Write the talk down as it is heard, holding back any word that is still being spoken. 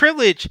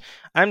Privilege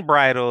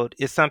unbridled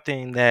is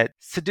something that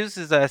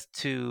seduces us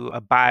to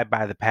abide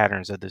by the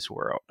patterns of this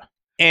world.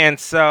 And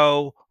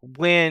so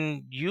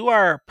when you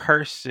are a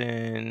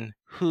person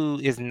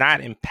who is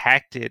not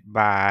impacted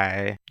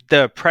by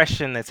the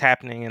oppression that's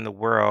happening in the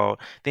world,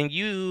 then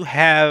you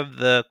have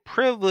the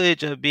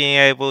privilege of being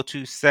able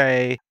to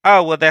say,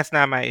 oh, well, that's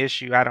not my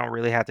issue. I don't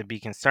really have to be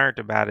concerned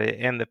about it.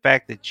 And the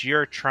fact that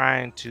you're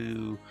trying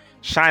to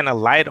shine a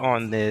light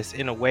on this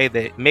in a way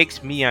that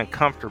makes me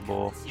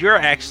uncomfortable, you're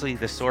actually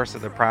the source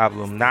of the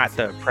problem, not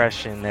the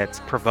oppression that's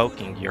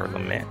provoking your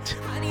lament.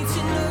 I need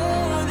to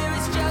know there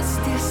is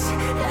justice,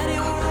 that it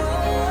will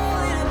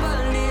roll in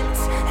abundance,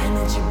 and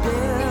that you're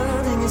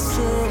building a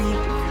city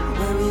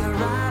where we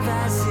arrive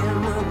as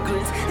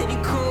immigrants, and you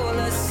call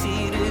us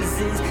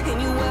citizens, and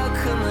you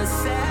welcome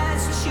us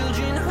as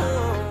children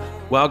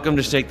home. Welcome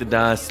to Shake the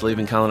Dust,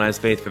 Leaving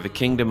Colonized Faith for the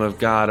Kingdom of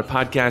God, a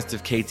podcast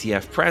of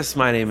KTF Press.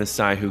 My name is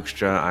Cy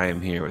Hoekstra. I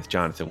am here with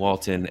Jonathan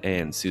Walton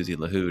and Susie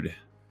LaHood.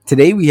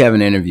 Today we have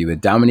an interview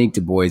with Dominique Du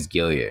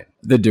Bois-Gilliard,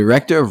 the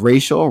Director of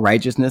Racial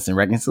Righteousness and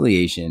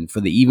Reconciliation for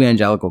the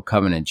Evangelical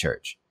Covenant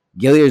Church.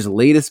 Gilliard's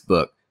latest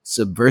book,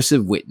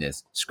 Subversive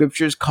Witness,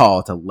 Scripture's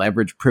Call to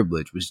Leverage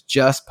Privilege, was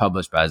just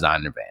published by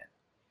Zondervan.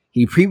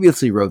 He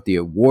previously wrote the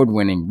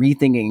award-winning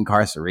Rethinking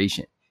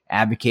Incarceration,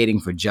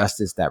 Advocating for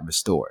Justice That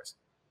Restores.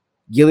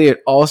 Gilliard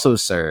also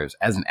serves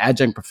as an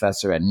adjunct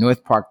professor at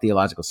North Park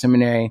Theological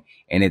Seminary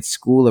and its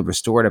School of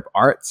Restorative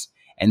Arts,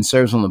 and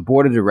serves on the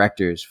board of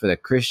directors for the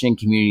Christian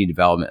Community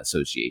Development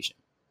Association.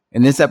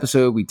 In this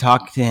episode, we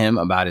talk to him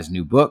about his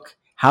new book,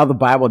 how the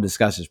Bible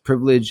discusses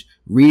privilege,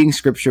 reading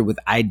scripture with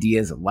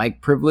ideas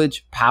like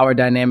privilege, power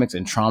dynamics,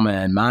 and trauma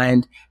in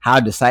mind, how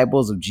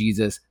disciples of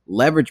Jesus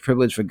leverage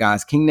privilege for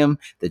God's kingdom,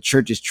 the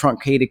church's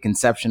truncated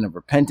conception of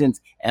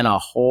repentance, and a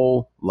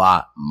whole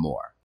lot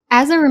more.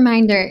 As a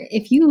reminder,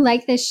 if you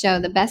like this show,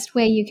 the best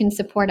way you can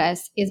support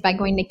us is by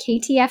going to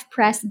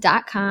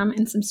ktfpress.com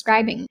and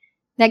subscribing.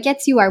 That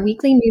gets you our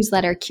weekly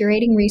newsletter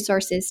curating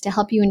resources to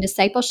help you in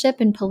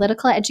discipleship and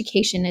political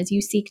education as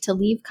you seek to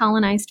leave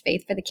colonized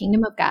faith for the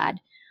kingdom of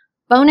God,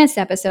 bonus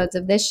episodes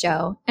of this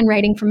show, and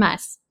writing from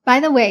us. By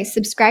the way,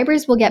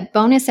 subscribers will get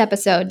bonus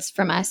episodes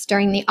from us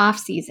during the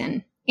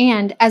off-season.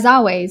 And, as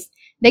always,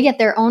 they get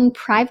their own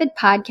private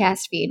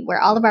podcast feed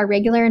where all of our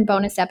regular and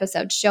bonus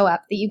episodes show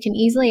up that you can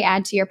easily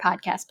add to your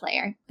podcast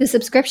player. The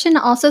subscription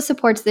also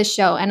supports this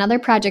show and other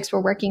projects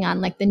we're working on,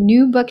 like the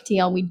new book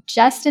deal we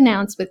just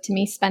announced with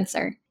Tamese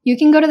Spencer. You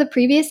can go to the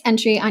previous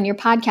entry on your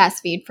podcast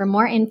feed for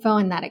more info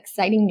and that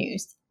exciting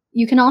news.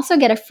 You can also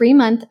get a free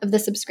month of the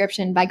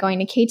subscription by going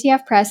to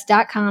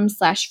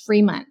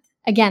ktfpress.com/free month.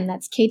 Again,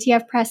 that's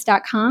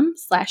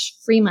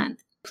ktfpress.com/free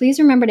month. Please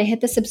remember to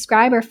hit the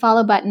subscribe or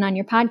follow button on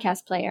your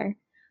podcast player.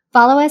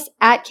 Follow us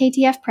at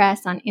KTF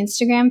Press on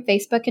Instagram,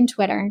 Facebook, and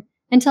Twitter,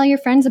 and tell your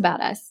friends about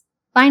us.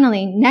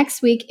 Finally,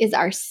 next week is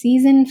our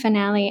season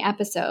finale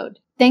episode.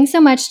 Thanks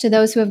so much to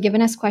those who have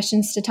given us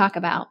questions to talk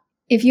about.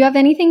 If you have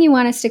anything you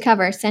want us to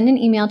cover, send an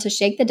email to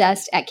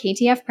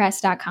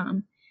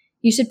shakethedust@ktfpress.com.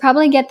 You should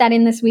probably get that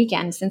in this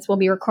weekend since we'll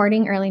be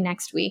recording early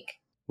next week.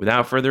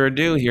 Without further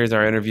ado, here's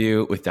our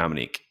interview with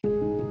Dominique.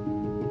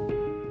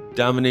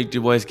 Dominique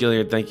Du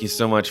Bois-Gilliard, thank you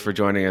so much for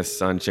joining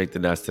us on Shake the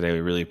Dust today. We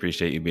really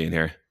appreciate you being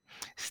here.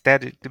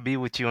 Ecstatic to be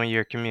with you and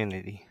your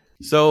community.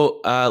 So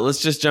let's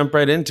just jump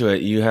right into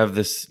it. You have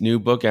this new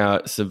book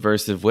out,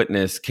 Subversive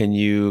Witness. Can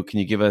you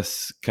give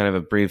us kind of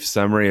a brief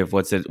summary of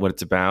what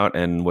it's about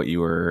and what you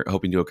were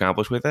hoping to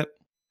accomplish with it?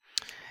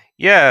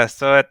 Yeah,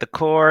 so at the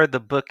core, the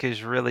book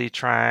is really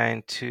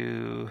trying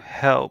to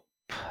help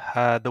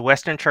the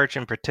Western Church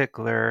in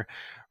particular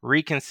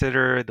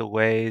reconsider the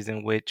ways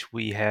in which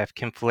we have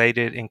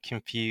conflated and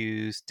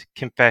confused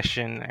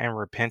confession and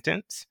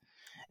repentance.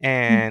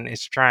 And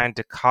it's trying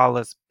to call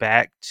us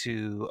back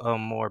to a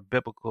more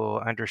biblical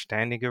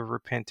understanding of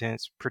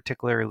repentance,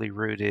 particularly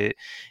rooted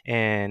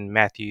in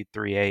Matthew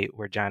 3:8,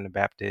 where John the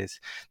Baptist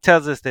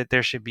tells us that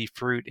there should be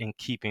fruit in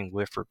keeping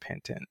with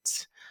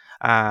repentance.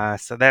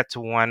 So that's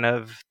one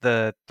of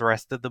the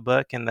thrust of the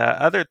book. And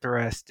the other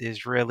thrust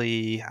is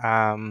really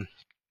to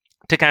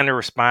kind of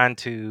respond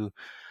to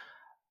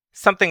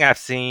something I've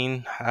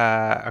seen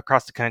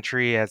across the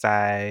country as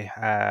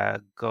I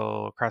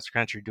go across the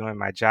country doing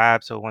my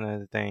job. So one of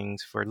the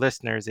things for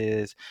listeners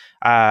is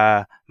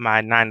my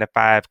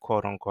 9-to-5,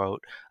 quote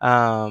unquote,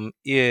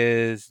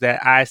 is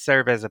that I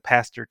serve as a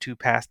pastor to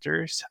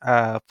pastors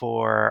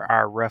for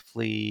our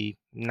roughly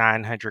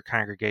 900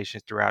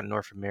 congregations throughout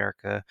North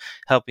America,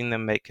 helping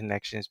them make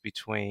connections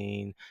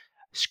between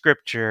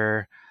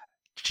scripture,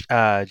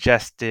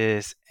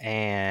 justice,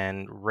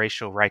 and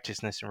racial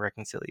righteousness and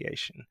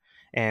reconciliation,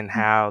 and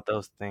how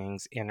those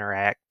things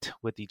interact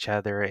with each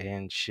other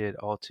and should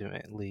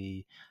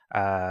ultimately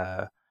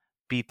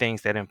be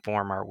things that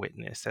inform our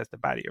witness as the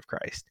body of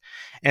Christ.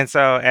 And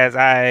so as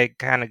I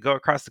kind of go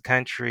across the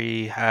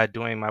country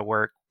doing my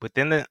work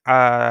within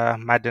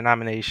my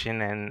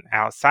denomination and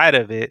outside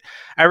of it,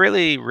 I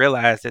really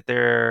realized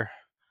that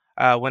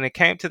when it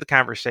came to the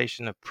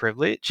conversation of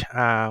privilege,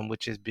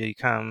 which has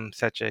become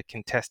such a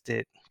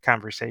contested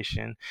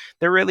conversation,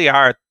 there really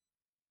are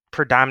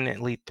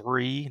predominantly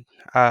three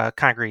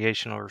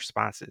congregational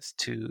responses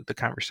to the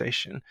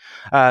conversation.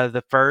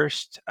 The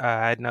first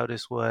I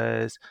noticed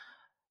was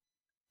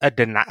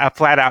a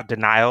flat out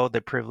denial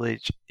that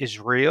privilege is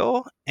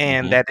real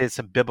and Mhm. that it's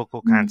a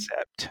biblical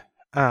concept.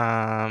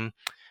 Um,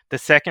 the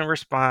second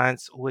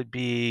response would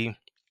be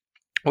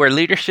where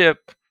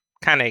leadership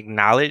kind of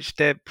acknowledged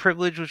that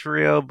privilege was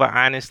real, but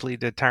honestly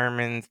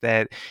determines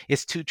that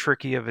it's too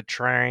tricky of a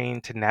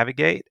terrain to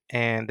navigate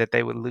and that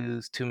they would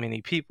lose too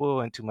many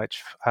people and too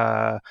much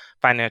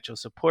financial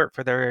support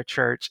for their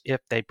church if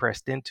they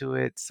pressed into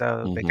it.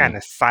 So they Mhm. kind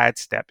of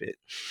sidestep it.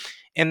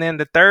 And then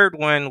the third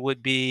one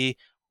would be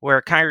where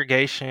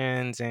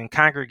congregations and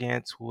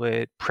congregants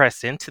would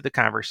press into the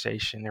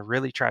conversation and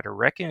really try to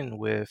reckon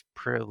with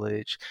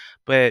privilege.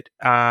 But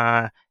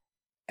at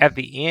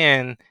the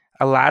end,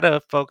 a lot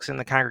of folks in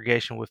the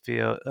congregation would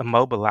feel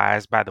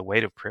immobilized by the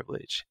weight of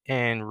privilege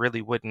and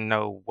really wouldn't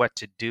know what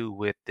to do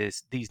with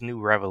these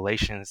new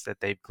revelations that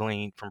they've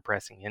gleaned from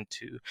pressing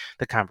into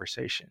the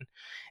conversation.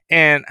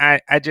 And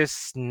I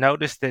just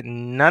noticed that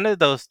none of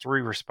those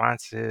three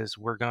responses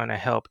were going to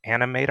help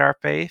animate our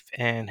faith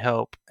and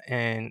help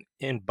and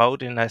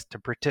embolden us to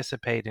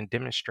participate and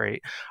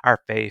demonstrate our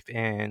faith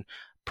in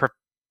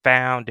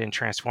profound and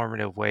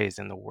transformative ways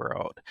in the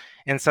world.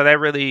 And so that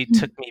really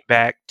took me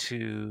back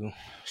to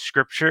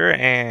scripture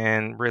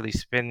and really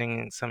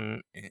spending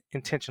some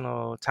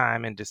intentional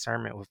time and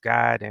discernment with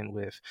God and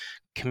with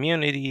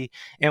community.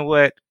 And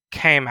what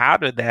came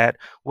out of that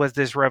was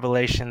this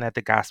revelation that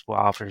the gospel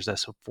offers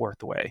us a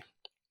fourth way.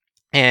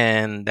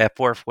 And that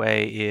fourth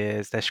way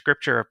is that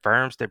scripture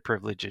affirms that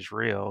privilege is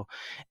real,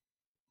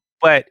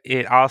 but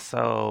it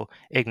also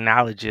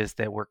acknowledges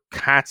that we're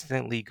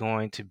constantly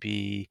going to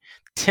be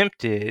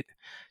tempted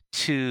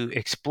to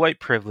exploit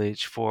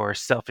privilege for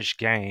selfish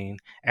gain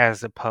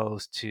as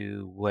opposed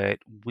to what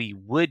we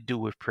would do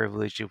with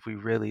privilege if we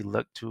really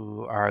look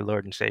to our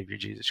Lord and Savior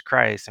Jesus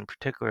Christ, and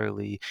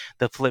particularly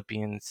the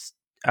Philippians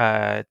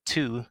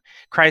 2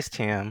 Christ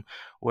hymn,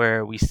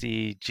 where we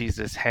see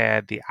Jesus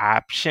had the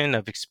option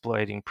of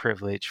exploiting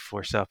privilege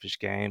for selfish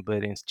gain,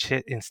 but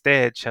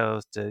instead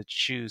chose to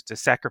choose to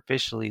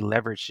sacrificially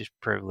leverage his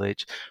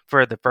privilege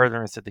for the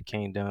furtherance of the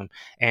kingdom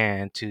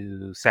and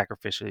to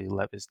sacrificially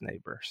love his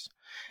neighbors.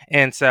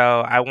 And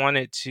so I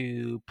wanted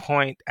to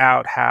point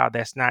out how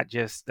that's not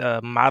just a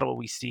model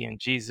we see in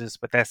Jesus,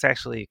 but that's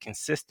actually a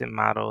consistent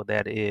model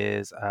that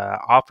is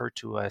offered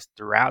to us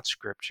throughout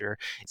Scripture.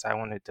 So I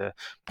wanted to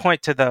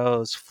point to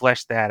those,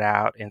 flesh that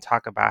out, and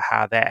talk about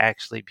how that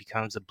actually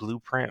becomes a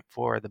blueprint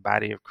for the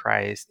body of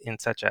Christ in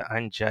such an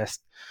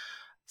unjust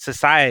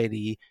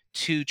society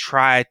to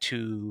try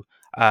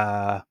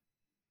uh,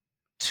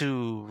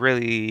 to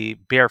really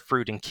bear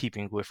fruit in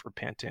keeping with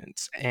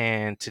repentance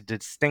and to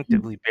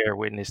distinctively bear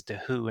witness to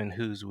who and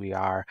whose we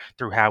are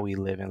through how we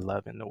live and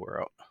love in the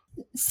world.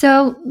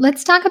 So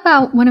let's talk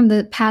about one of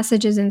the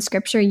passages in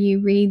scripture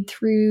you read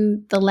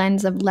through the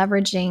lens of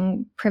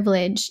leveraging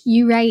privilege.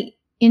 You write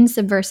in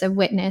Subversive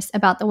Witness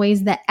about the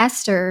ways that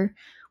Esther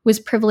was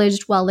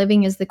privileged while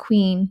living as the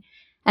queen,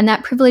 and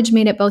that privilege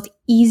made it both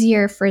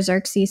easier for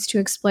Xerxes to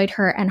exploit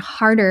her and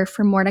harder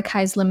for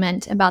Mordecai's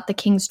lament about the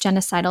king's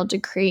genocidal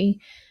decree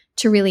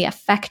to really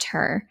affect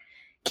her.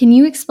 Can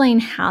you explain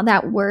how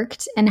that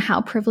worked and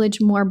how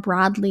privilege more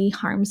broadly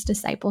harms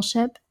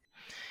discipleship?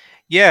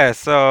 Yeah,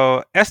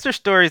 so Esther's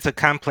story is a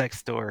complex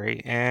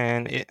story,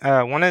 and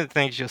one of the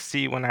things you'll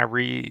see when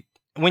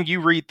you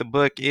read the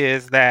book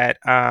is that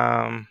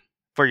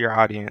for your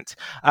audience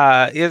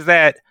is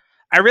that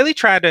I really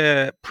try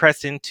to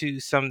press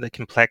into some of the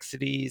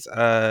complexities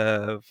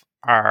of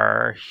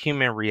our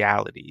human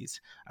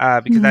realities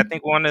because I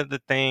think one of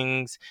the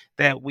things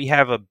that we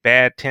have a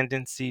bad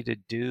tendency to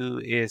do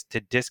is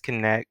to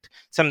disconnect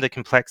some of the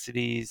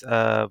complexities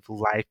of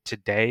life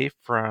today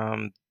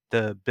from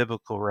the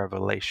biblical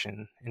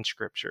revelation in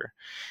scripture.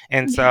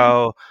 And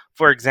so,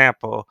 for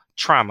example,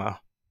 trauma.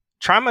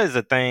 Trauma is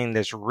a thing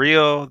that's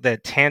real,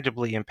 that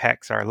tangibly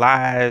impacts our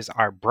lives,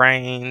 our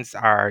brains,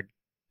 our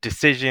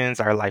decisions,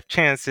 our life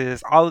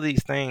chances, all of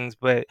these things.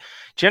 But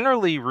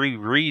generally, we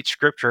read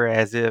scripture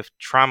as if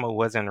trauma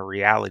wasn't a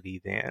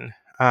reality then.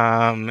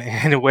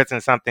 And it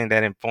wasn't something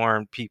that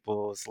informed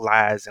people's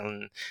lives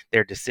and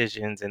their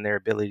decisions and their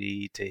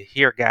ability to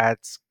hear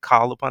God's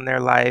call upon their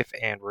life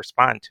and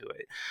respond to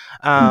it.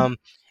 Um,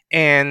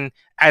 and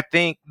I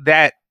think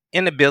that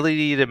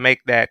inability to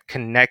make that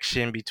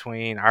connection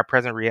between our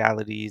present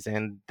realities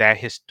and that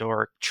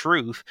historic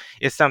truth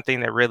is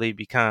something that really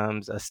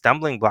becomes a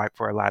stumbling block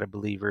for a lot of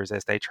believers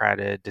as they try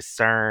to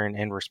discern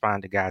and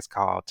respond to God's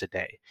call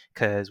today,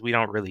 because we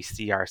don't really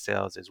see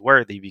ourselves as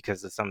worthy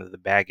because of some of the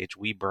baggage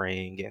we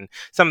bring and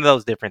some of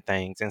those different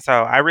things. And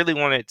so I really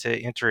wanted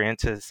to enter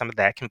into some of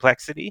that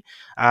complexity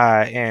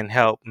and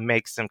help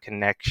make some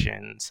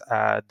connections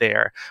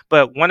there.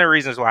 But one of the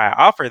reasons why I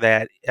offer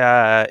that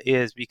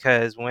is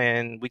because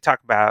when we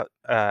talk about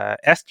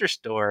Esther's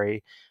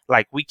story,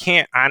 like we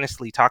can't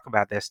honestly talk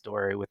about that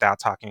story without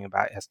talking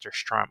about Esther's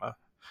trauma.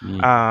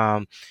 Mm.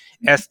 Um,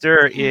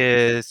 Esther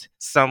is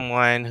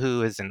someone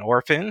who is an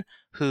orphan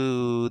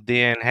who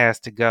then has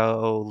to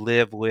go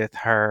live with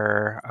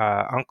her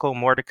uncle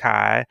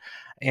Mordecai.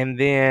 And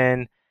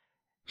then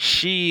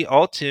she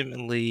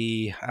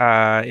ultimately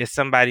is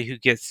somebody who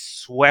gets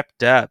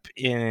swept up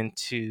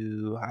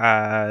into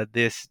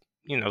this,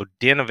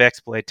 den of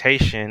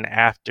exploitation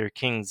after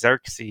King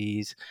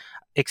Xerxes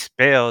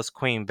expels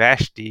Queen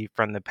Vashti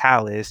from the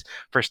palace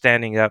for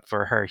standing up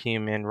for her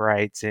human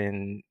rights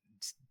and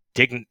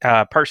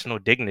personal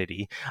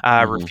dignity,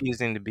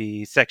 refusing to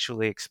be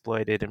sexually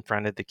exploited in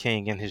front of the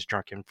king and his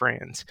drunken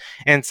friends.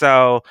 And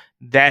so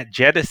that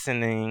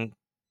jettisoning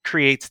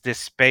creates this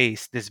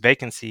space, this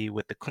vacancy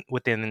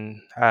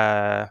within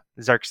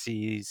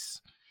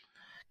Xerxes'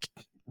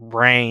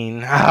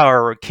 reign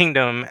or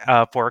kingdom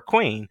for a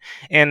queen.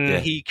 And Yeah.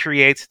 he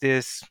creates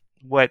this,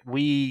 what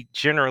we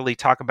generally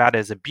talk about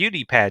as a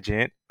beauty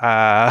pageant,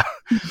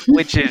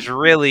 which is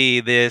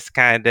really this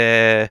kind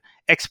of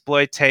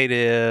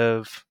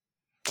exploitative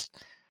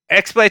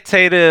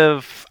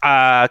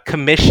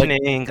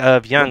commissioning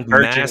of young Like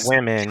virgin mass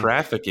women.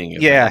 trafficking is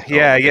what Yeah, they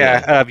call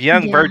it. of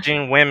young Yeah.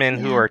 virgin women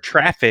who Yeah. are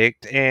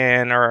trafficked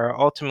and are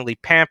ultimately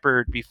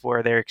pampered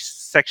before they're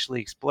sexually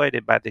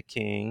exploited by the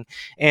king.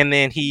 And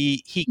then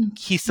he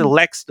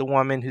selects the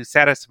woman who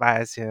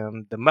satisfies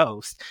him the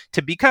most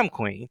to become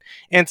queen.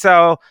 And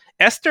so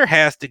Esther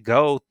has to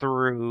go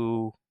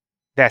through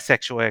that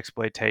sexual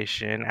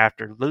exploitation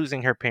after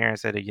losing her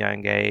parents at a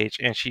young age,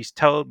 and she's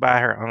told by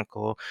her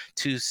uncle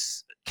to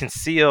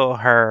conceal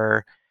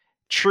her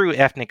true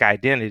ethnic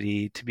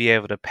identity to be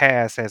able to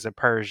pass as a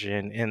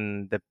Persian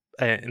in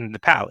the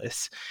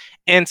palace.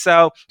 And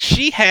so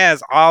she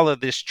has all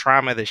of this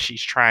trauma that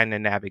she's trying to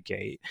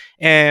navigate.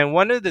 And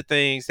one of the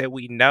things that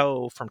we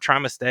know from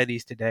trauma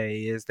studies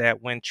today is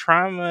that when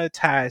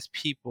traumatized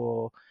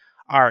people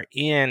are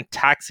in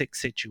toxic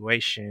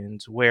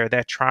situations where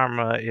that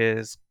trauma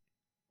is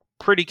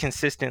pretty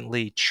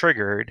consistently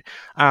triggered,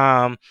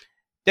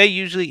 they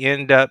usually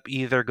end up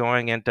either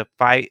going into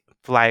fight,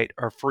 flight,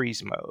 or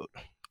freeze mode.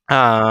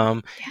 Yeah.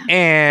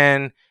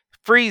 And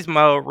freeze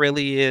mode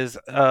really is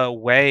a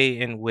way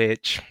in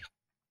which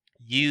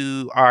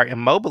you are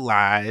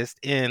immobilized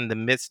in the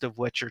midst of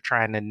what you're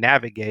trying to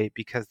navigate,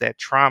 because that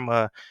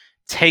trauma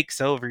takes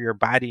over your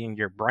body and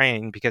your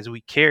brain, because we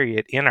carry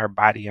it in our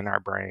body and our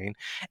brain.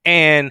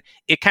 And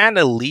it kind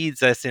of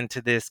leads us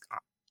into this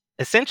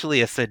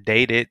essentially a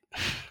sedated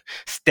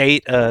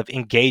state of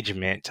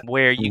engagement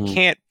where you Mhm.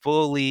 can't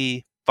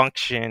fully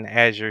function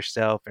as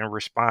yourself and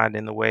respond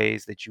in the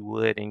ways that you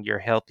would in your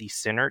healthy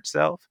centered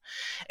self.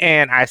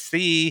 And I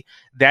see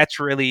that's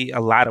really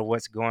a lot of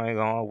what's going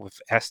on with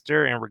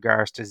Esther in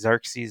regards to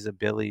Xerxes'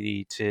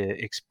 ability to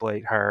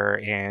exploit her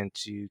and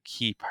to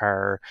keep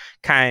her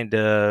kind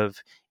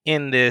of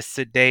in this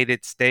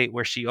sedated state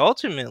where she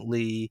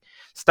ultimately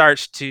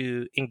starts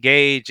to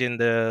engage in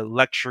the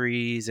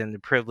luxuries and the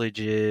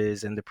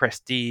privileges and the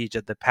prestige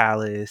of the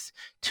palace,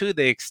 to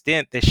the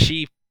extent that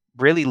she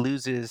really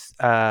loses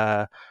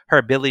her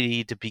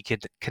ability to be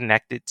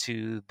connected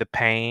to the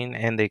pain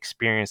and the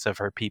experience of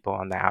her people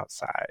on the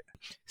outside.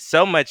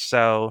 So much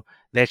so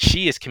that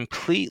she is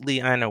completely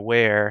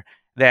unaware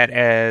that,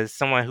 as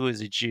someone who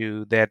is a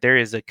Jew, that there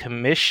is a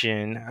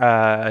commission,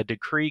 a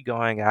decree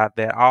going out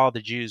that all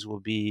the Jews will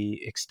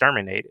be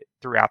exterminated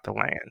throughout the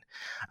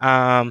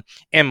land.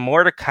 And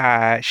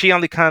Mordecai, she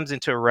only comes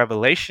into a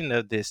revelation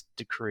of this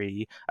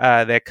decree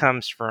that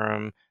comes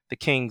from the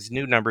king's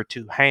new number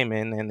two,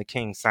 Haman, and the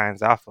king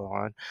signs off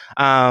on.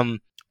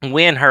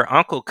 When her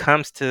uncle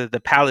comes to the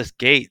palace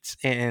gates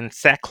in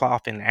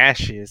sackcloth and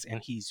ashes,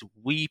 and he's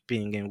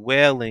weeping and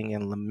wailing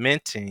and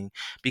lamenting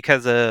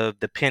because of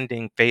the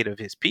pending fate of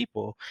his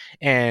people.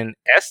 And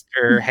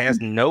Esther has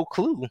no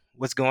clue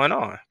what's going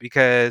on,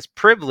 because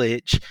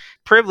privilege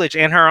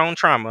and her own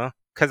trauma,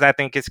 because I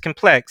think it's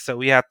complex, so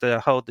we have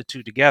to hold the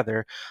two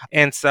together.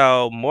 And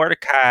so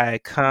Mordecai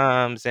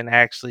comes and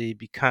actually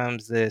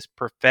becomes this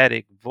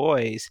prophetic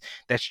voice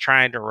that's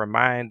trying to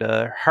remind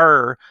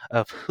her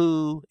of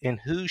who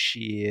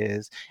she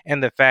is,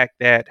 and the fact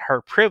that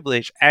her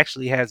privilege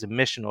actually has a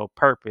missional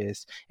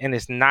purpose, and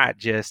it's not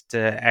just to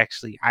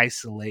actually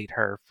isolate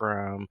her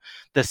from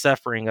the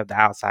suffering of the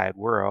outside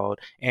world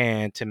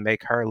and to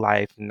make her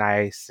life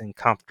nice and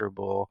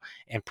comfortable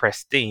and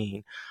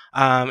pristine.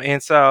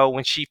 And so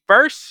when she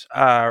first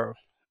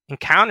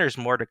encounters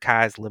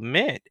Mordecai's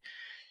lament,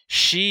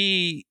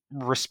 she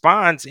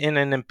responds in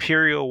an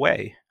imperial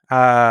way,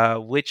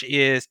 which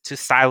is to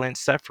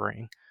silence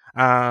suffering.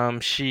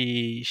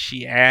 She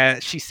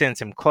sends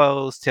him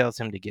clothes, tells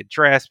him to get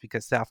dressed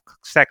because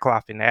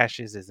sackcloth and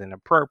ashes is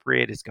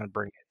inappropriate. It's going to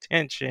bring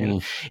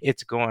attention.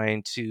 It's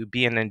going to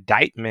be an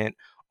indictment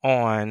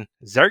on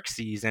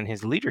Xerxes and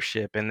his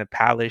leadership in the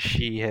palace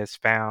she has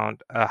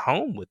found a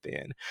home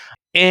within.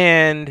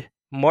 And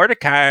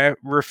Mordecai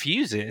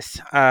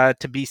refuses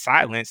to be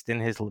silenced in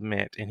his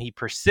lament, and he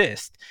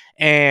persists.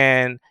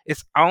 And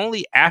it's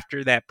only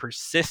after that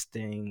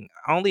persisting,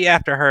 only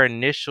after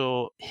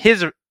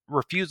his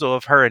refusal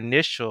of her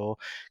initial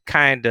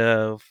kind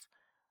of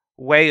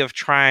way of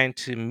trying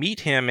to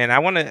meet him. And I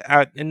want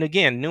to, and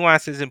again,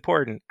 nuance is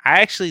important. I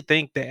actually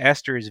think that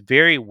Esther is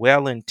very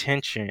well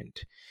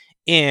intentioned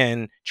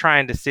in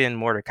trying to send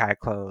Mordecai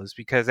clothes,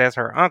 because as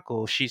her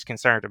uncle, she's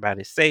concerned about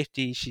his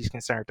safety. She's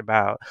concerned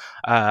about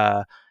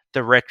uh,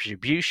 the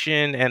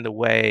retribution and the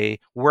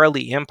way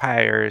worldly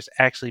empires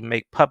actually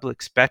make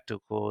public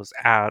spectacles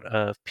out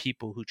of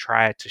people who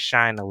try to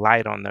shine a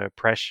light on the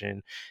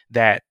oppression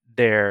that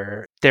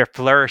their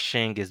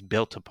flourishing is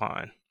built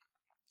upon.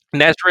 And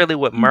that's really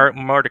what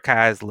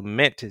Mordecai's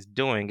lament is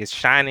doing, is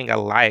shining a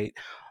light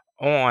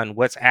on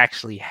what's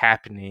actually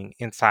happening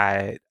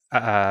inside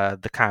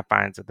the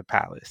confines of the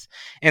palace.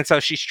 And so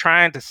she's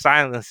trying to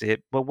silence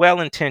it, but well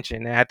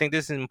intentioned. And I think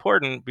this is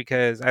important,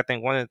 because I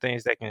think one of the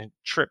things that can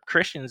trip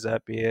Christians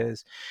up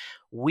is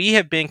we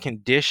have been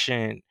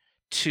conditioned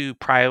to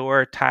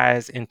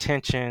prioritize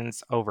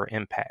intentions over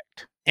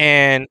impact.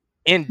 And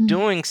in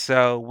doing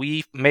so,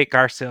 we make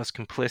ourselves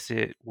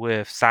complicit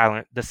with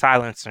the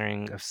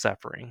silencing of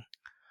suffering.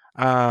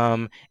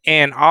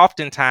 And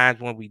oftentimes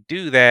when we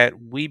do that,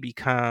 we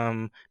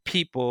become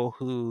people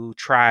who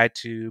try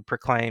to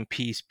proclaim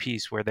peace,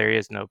 peace where there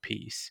is no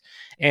peace.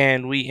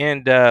 And we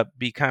end up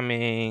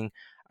becoming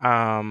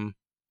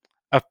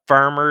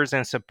affirmers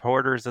and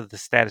supporters of the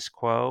status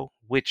quo,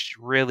 which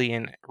really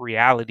in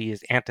reality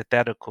is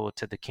antithetical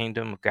to the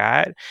kingdom of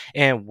God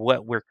and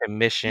what we're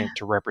commissioned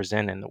to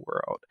represent in the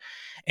world.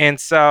 And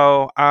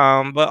so,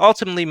 but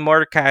ultimately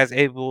Mordecai is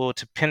able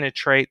to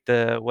penetrate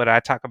what I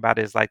talk about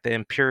is like the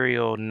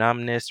imperial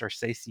numbness or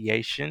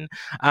satiation.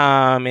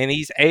 And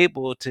he's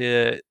able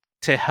to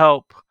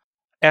help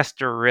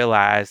Esther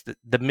realize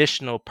the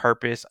missional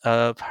purpose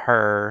of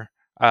her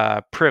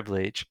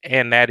privilege,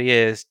 and that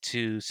is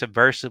to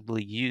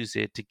subversively use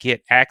it to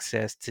get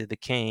access to the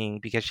king,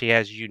 because she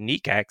has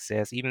unique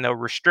access, even though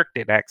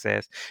restricted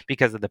access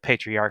because of the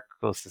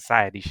patriarchal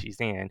society she's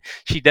in.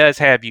 She does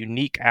have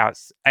unique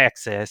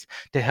access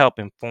to help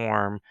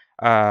inform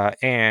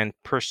and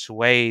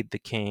persuade the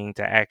king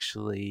to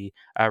actually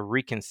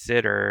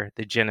reconsider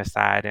the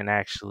genocide and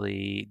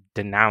actually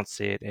denounce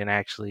it and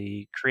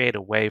actually create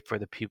a way for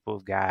the people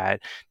of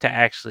God to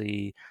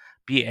actually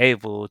be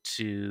able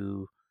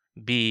to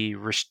be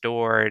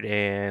restored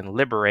and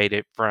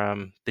liberated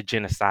from the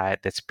genocide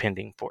that's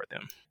pending for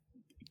them.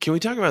 Can we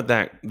talk about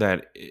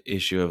that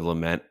issue of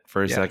lament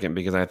for a second?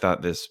 Because I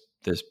thought this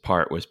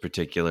part was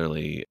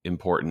particularly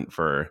important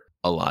for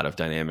a lot of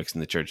dynamics in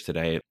the church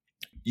today.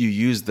 You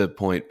used the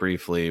point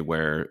briefly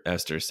where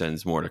Esther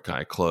sends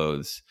Mordecai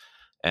clothes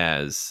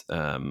as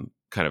kind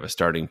of a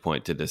starting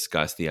point to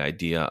discuss the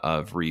idea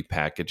of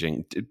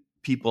repackaging.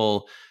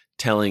 People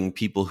telling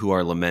people who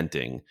are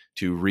lamenting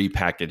to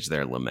repackage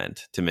their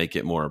lament, to make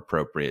it more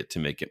appropriate, to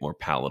make it more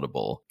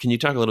palatable. Can you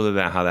talk a little bit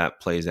about how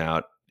that plays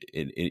out?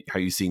 How are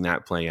you seeing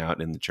that playing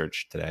out in the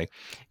church today?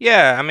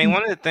 Yeah, I mean,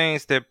 one of the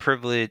things that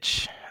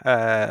privilege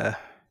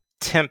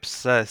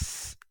tempts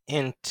us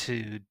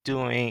into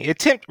doing,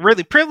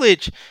 really,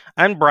 privilege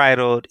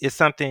unbridled is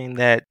something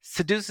that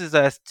seduces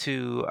us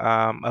to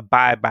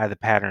abide by the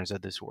patterns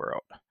of this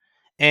world.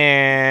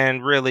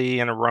 And really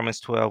in a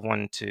Romans 12, 1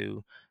 and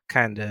 2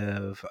 kind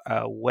of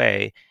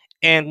way.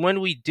 And when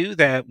we do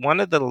that, one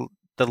of the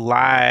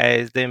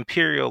lies, the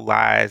imperial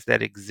lies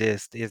that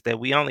exist, is that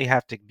we only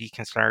have to be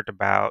concerned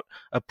about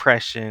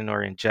oppression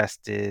or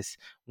injustice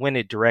when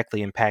it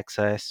directly impacts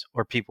us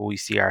or people we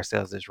see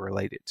ourselves as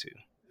related to.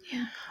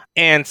 Yeah.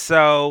 And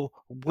so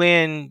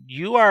when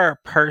you are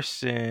a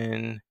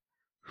person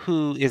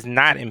who is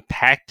not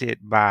impacted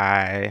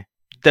by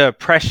the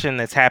oppression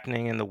that's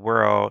happening in the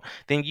world,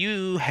 then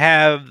you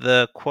have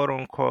the quote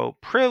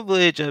unquote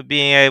privilege of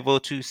being able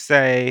to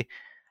say,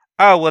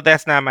 oh, well,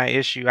 that's not my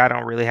issue. I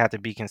don't really have to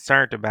be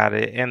concerned about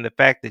it. And the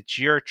fact that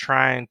you're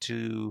trying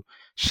to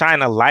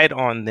shine a light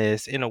on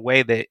this in a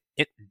way that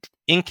it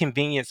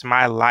inconveniences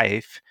my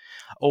life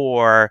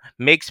or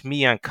makes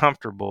me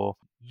uncomfortable,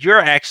 you're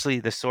actually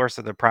the source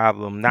of the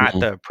problem, not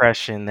the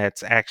oppression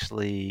that's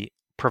actually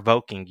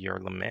provoking your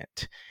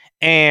lament.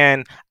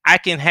 And I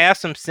can have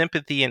some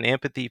sympathy and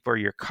empathy for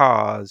your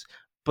cause,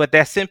 but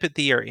that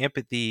sympathy or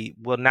empathy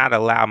will not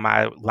allow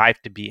my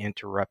life to be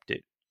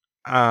interrupted.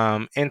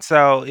 And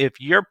so if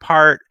your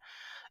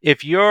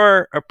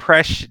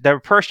oppression, the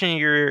oppression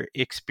you're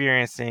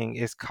experiencing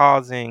is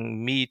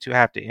causing me to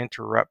have to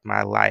interrupt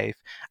my life,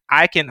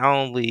 I can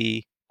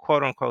only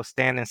quote unquote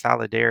stand in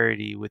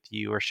solidarity with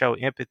you or show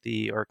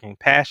empathy or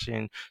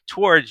compassion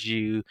towards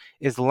you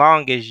as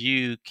long as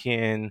you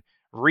can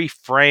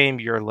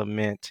reframe your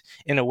lament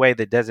in a way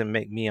that doesn't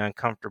make me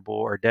uncomfortable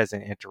or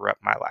doesn't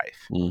interrupt my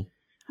life.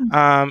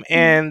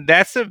 And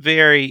that's a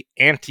very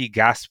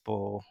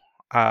anti-gospel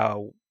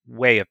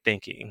way of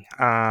thinking.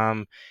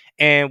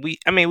 And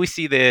we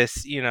see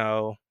this,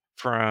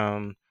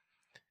 from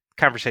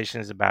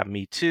conversations about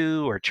Me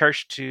Too or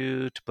Church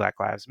Too to Black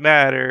Lives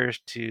Matters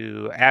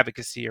to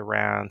advocacy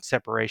around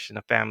separation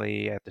of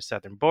family at the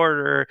southern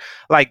border.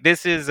 Like,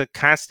 this is a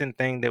constant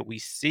thing that we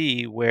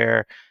see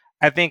where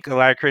I think a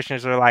lot of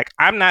Christians are like,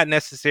 I'm not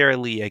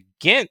necessarily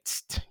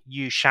against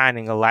you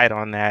shining a light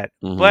on that,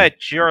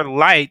 but your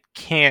light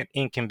can't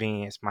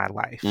inconvenience my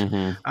life.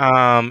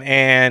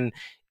 And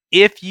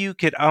if you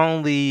could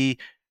only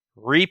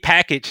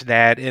repackage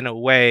that in a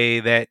way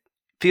that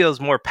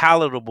feels more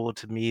palatable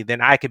to me,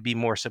 then I could be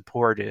more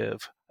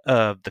supportive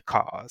of the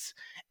cause.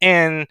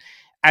 And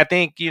I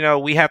think,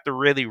 we have to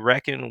really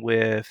reckon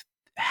with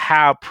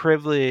how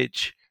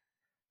privilege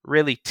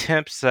really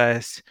tempts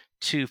us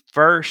to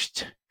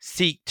first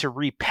seek to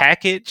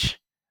repackage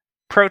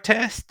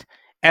protest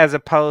as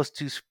opposed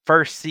to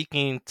first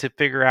seeking to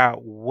figure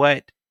out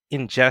what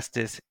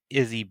injustice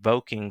is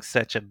evoking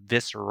such a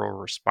visceral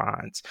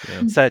response,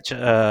 such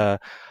a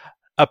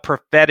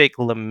prophetic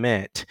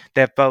lament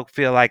that folk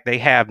feel like they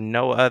have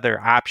no other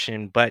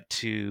option but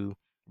to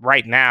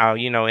right now,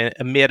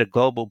 amid a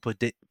global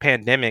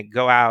pandemic,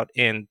 go out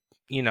and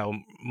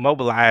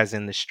mobilize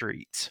in the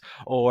streets,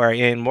 or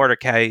in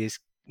Mordecai's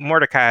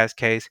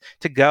case,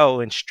 to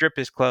go and strip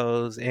his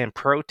clothes and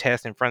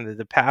protest in front of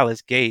the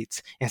palace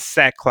gates in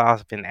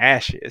sackcloth and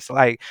ashes.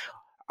 Like,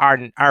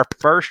 our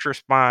first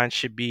response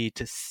should be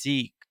to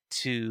seek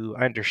to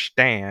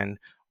understand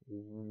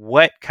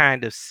what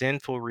kind of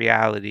sinful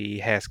reality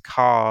has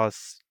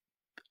caused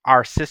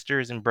our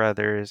sisters and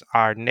brothers,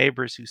 our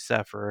neighbors who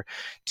suffer,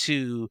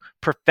 to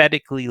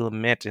prophetically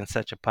lament in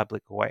such a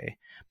public way.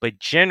 But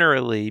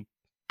generally,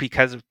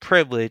 because of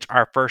privilege,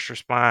 our first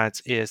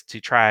response is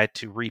to try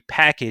to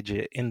repackage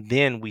it, and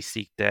then we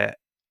seek to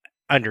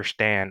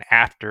understand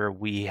after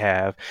we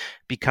have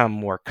become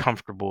more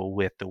comfortable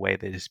with the way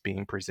that it's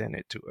being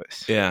presented to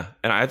us. Yeah.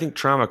 And I think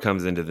trauma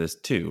comes into this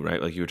too,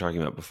 right? Like you were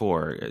talking about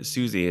before.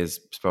 Susie has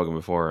spoken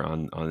before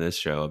on this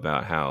show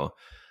about how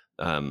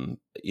a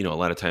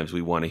lot of times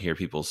we want to hear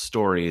people's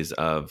stories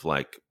of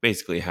like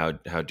basically how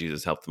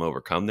Jesus helped them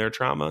overcome their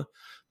trauma,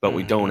 but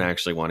we don't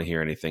actually want to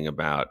hear anything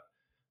about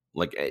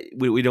like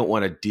we don't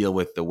want to deal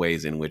with the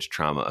ways in which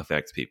trauma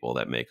affects people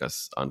that make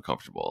us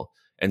uncomfortable.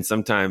 And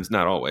sometimes,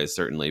 not always,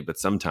 certainly, but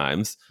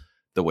sometimes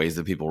the ways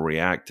that people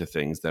react to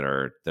things that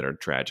are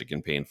tragic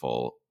and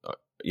painful,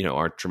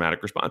 are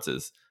traumatic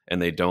responses,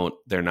 and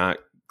they're not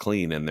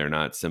clean, and they're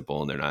not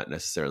simple, and they're not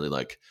necessarily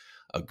like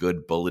a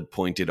good bullet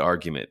pointed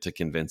argument to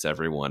convince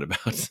everyone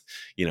about,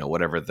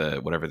 whatever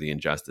the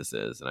injustice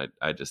is. And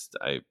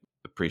I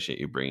appreciate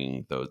you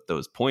bringing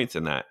those points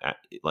and that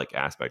like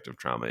aspect of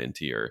trauma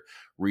into your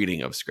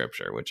reading of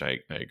scripture, which I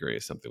agree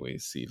is something we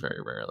see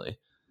very rarely.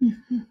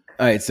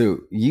 All right, so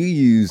you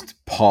used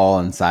Paul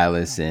and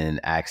Silas in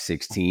Acts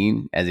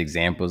 16 as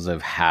examples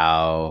of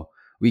how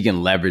we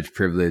can leverage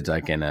privilege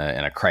like in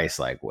a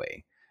Christ-like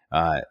way.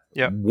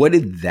 What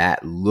did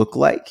that look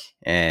like?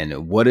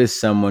 And what does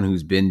someone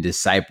who's been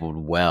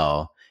discipled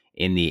well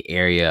in the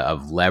area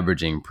of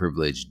leveraging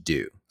privilege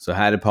do? So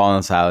how did Paul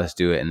and Silas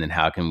do it? And then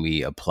how can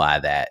we apply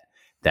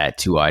that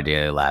to our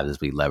daily lives as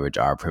we leverage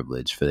our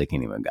privilege for the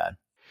kingdom of God?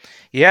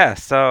 Yeah,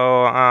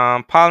 so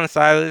Paul and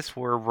Silas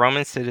were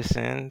Roman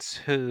citizens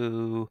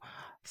who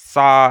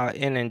saw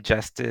an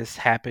injustice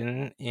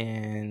happen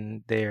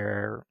in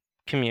their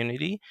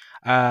community.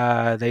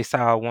 They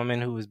saw a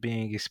woman who was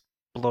being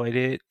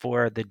exploited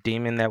for the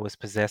demon that was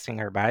possessing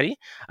her body.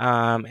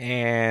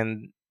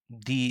 And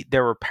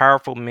there were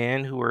powerful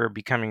men who were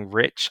becoming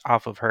rich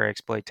off of her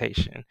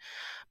exploitation.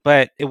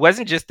 But it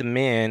wasn't just the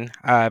men,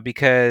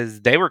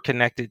 because they were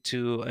connected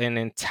to an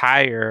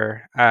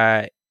entire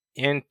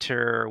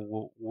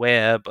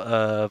interweb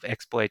of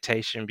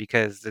exploitation,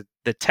 because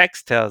the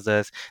text tells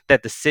us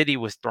that the city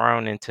was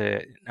thrown into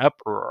an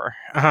uproar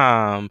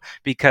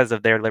because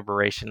of their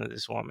liberation of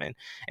this woman.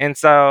 And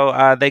so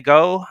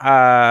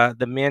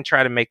the men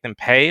try to make them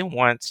pay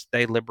once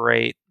they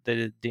liberate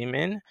the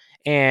demon,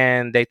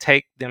 and they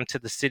take them to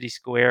the city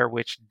square,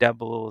 which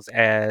doubles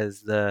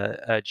as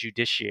the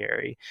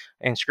judiciary.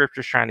 And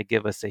scripture's trying to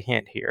give us a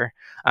hint here,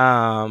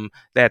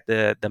 that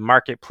the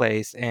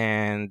marketplace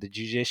and the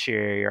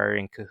judiciary are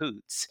in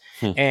cahoots.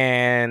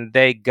 And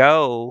they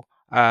go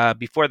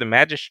before the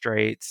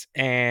magistrates,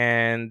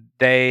 and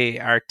they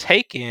are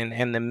taken,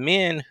 and the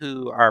men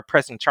who are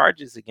pressing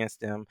charges against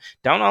them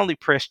don't only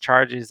press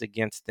charges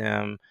against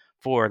them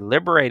for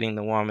liberating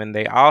the woman,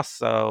 they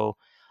also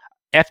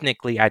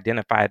ethnically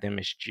identify them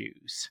as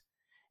Jews.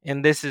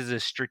 And this is a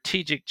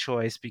strategic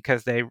choice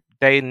because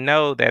they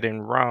know that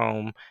in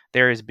Rome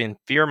there has been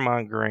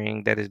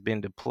fear-mongering that has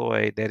been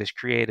deployed that has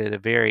created a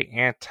very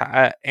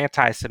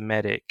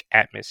anti-Semitic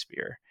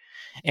atmosphere.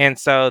 And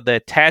so the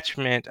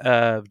attachment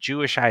of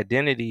Jewish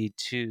identity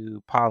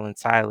to Paul and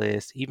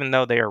Silas, even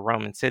though they are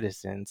Roman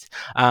citizens,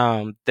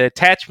 the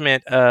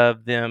attachment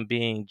of them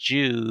being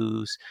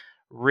Jews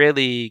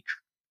really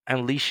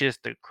unleashes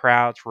the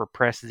crowd's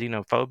repressed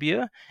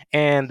xenophobia.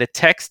 And the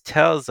text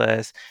tells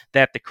us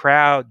that the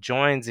crowd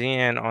joins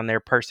in on their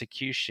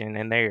persecution,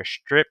 and they are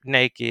stripped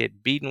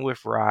naked, beaten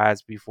with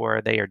rods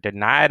before they are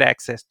denied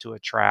access to a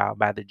trial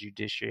by the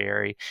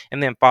judiciary,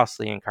 and then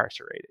falsely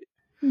incarcerated.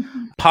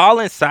 Paul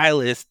and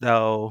Silas,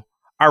 though,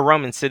 are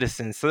Roman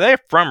citizens, so they're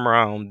from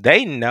Rome.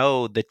 They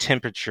know the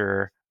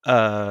temperature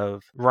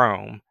of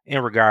Rome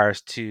in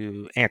regards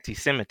to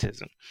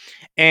anti-Semitism.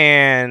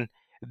 And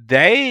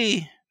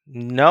they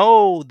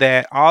know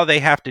that all they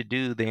have to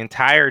do the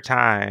entire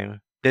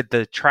time that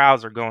the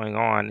trials are going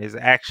on is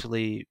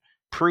actually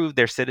prove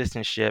their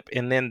citizenship.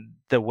 And then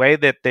the way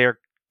that their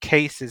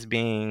case is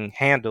being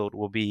handled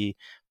will be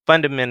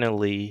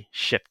fundamentally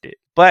shifted.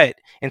 But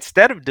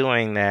instead of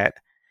doing that,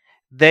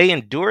 they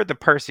endure the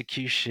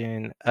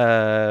persecution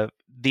of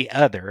the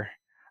other,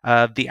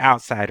 of the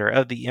outsider,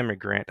 of the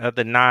immigrant, of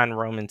the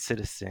non-Roman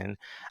citizen,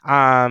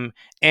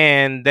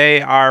 and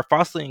they are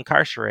falsely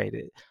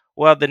incarcerated.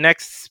 Well, the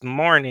next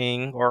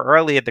morning or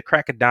early at the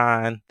crack of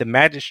dawn, the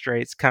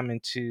magistrates come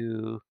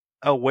into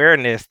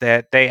awareness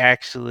that they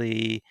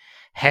actually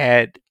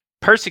had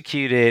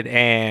persecuted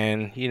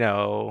and,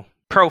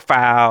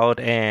 profiled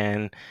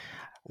and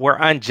were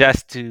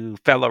unjust to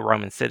fellow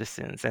Roman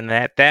citizens. And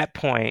at that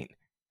point,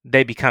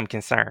 they become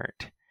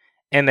concerned.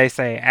 And they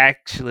say,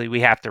 actually,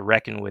 we have to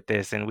reckon with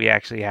this and we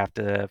actually have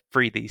to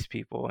free these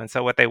people. And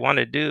so, what they want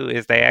to do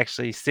is they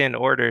actually send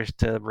orders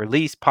to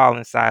release Paul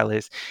and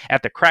Silas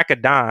at the crack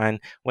of dawn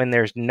when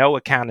there's no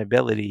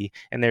accountability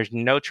and there's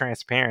no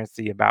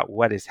transparency about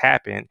what has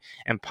happened.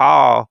 And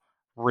Paul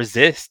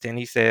resists and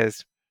he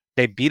says,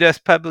 they beat us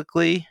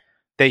publicly,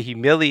 they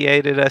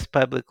humiliated us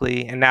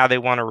publicly, and now they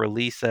want to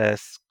release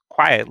us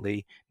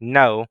quietly.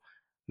 No,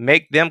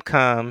 make them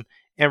come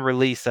and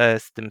release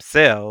us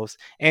themselves.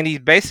 And he's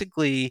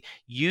basically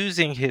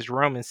using his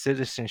Roman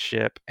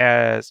citizenship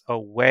as a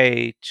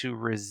way to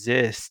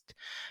resist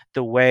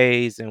the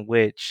ways in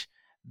which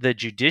the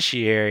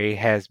judiciary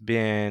has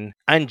been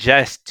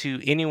unjust to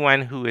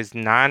anyone who is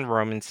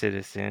non-Roman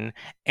citizen,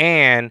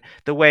 and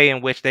the way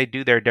in which they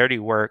do their dirty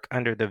work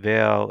under the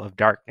veil of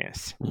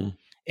darkness.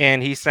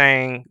 And he's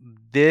saying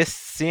this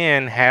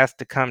sin has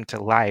to come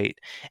to light,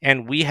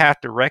 and we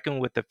have to reckon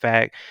with the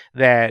fact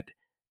that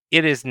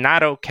it is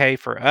not okay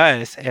for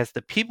us as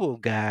the people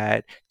of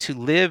God to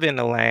live in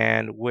a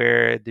land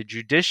where the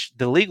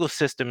legal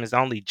system is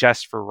only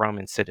just for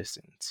Roman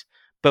citizens.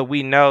 But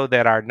we know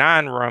that our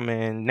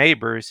non-Roman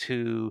neighbors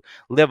who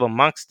live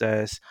amongst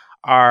us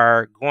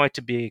are going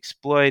to be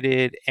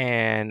exploited,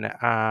 and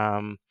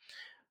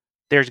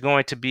there's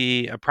going to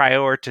be a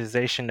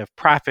prioritization of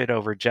profit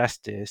over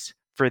justice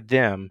for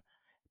them.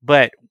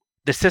 But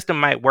the system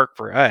might work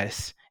for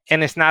us.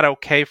 And it's not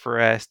okay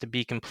for us to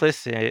be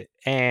complicit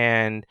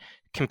and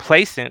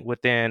complacent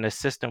within a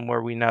system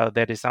where we know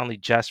that it's only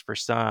just for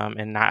some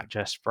and not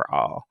just for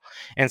all.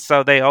 And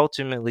so they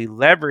ultimately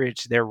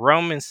leverage their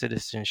Roman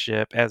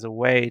citizenship as a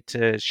way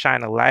to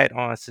shine a light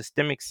on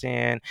systemic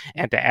sin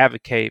and to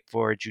advocate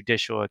for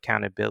judicial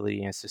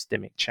accountability and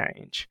systemic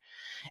change.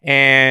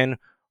 And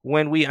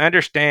when we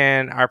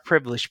understand our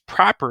privilege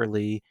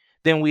properly,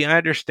 then we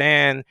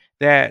understand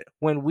that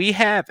when we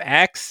have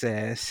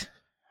access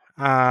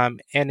and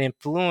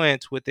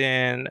influence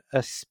within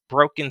a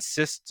broken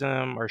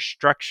system or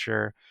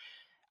structure,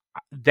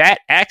 that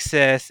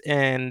access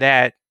and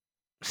that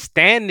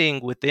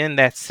standing within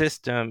that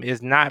system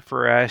is not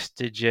for us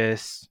to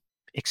just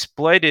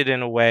exploit it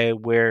in a way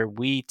where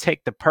we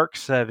take the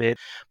perks of it,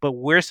 but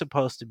we're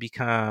supposed to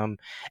become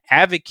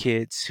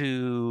advocates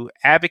and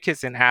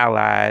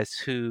allies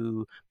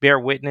who bear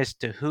witness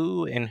to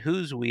who and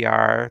whose we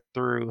are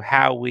through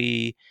how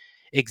we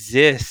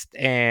exist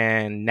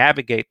and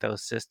navigate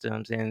those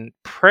systems. And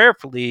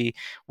prayerfully,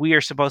 we are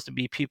supposed to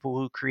be people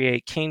who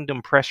create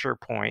kingdom pressure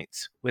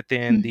points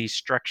within these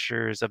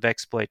structures of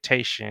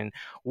exploitation,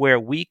 where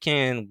we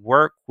can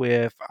work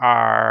with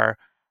our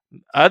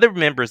other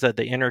members of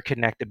the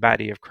interconnected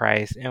body of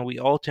Christ, and we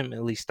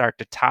ultimately start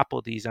to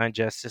topple these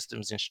unjust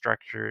systems and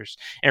structures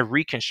and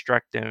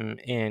reconstruct them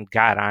in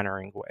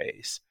God-honoring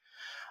ways.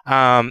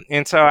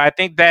 And so I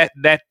think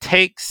that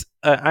takes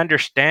an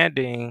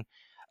understanding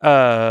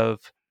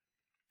of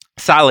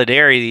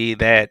solidarity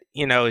that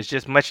is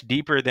just much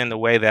deeper than the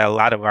way that a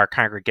lot of our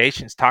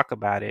congregations talk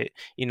about it.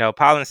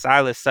 Paul and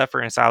Silas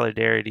suffer in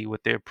solidarity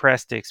with the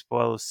oppressed to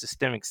expose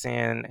systemic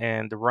sin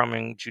and the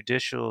Roman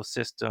judicial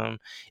system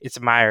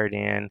it's mired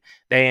in.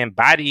 They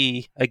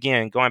embody,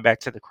 again, going back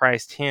to the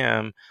Christ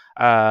hymn,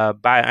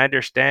 by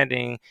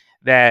understanding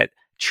that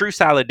true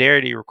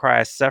solidarity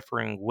requires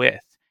suffering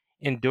with,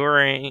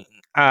 enduring,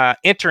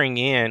 entering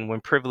in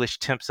when privilege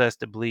tempts us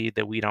to believe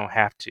that we don't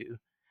have to.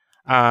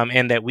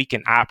 And that we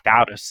can opt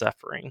out of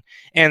suffering.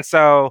 And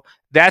so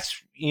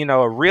that's,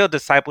 a real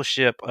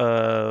discipleship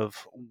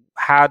of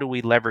how do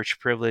we leverage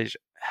privilege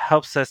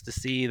helps us to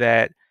see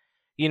that,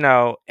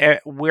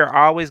 we're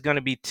always going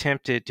to be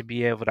tempted to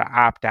be able to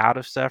opt out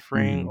of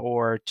suffering,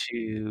 or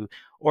to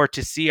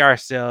see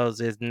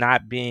ourselves as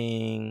not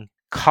being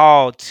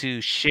called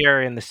to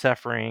share in the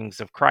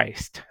sufferings of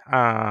Christ,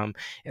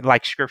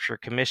 like Scripture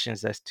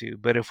commissions us to.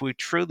 But if we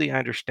truly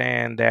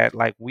understand that,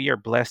 like, we are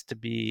blessed to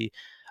be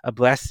a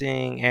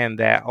blessing, and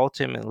that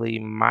ultimately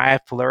my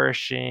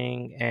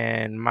flourishing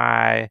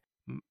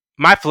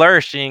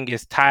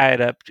is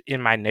tied up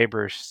in my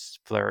neighbor's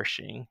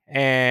flourishing.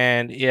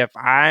 And if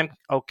I'm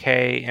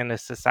okay in a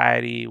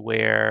society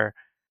where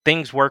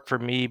things work for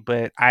me,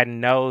 but I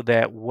know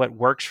that what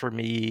works for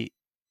me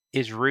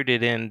is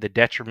rooted in the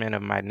detriment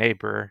of my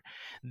neighbor,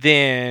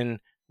 then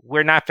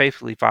we're not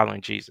faithfully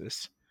following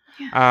Jesus.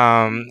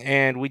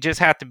 And we just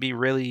have to be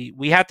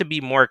we have to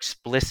be more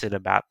explicit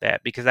about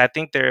that, because I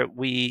think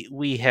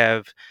we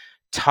have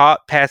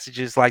taught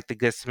passages like the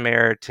Good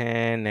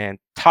Samaritan and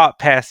taught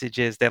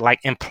passages that like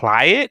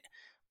imply it,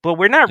 but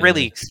we're not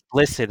really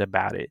explicit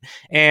about it.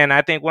 And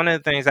I think one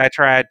of the things I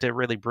tried to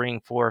really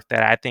bring forth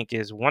that I think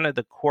is one of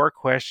the core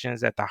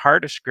questions at the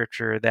heart of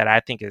Scripture that I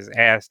think is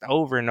asked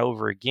over and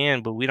over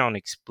again, but we don't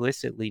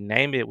explicitly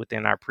name it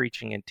within our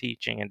preaching and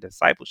teaching and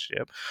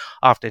discipleship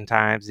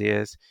oftentimes,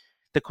 is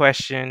the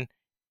question,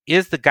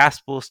 is the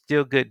gospel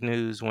still good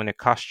news when it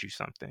costs you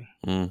something?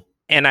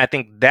 And I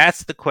think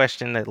that's the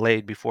question that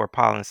laid before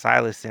Paul and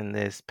Silas in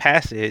this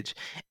passage.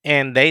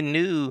 And they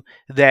knew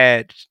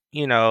that,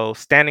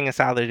 standing in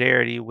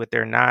solidarity with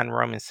their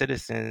non-Roman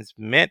citizens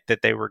meant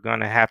that they were going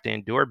to have to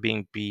endure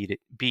being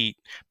beat,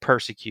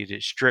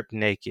 persecuted, stripped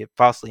naked,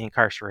 falsely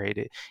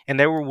incarcerated. And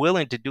they were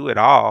willing to do it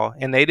all.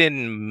 And they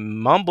didn't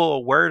mumble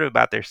a word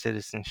about their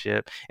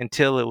citizenship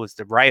until it was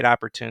the right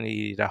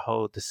opportunity to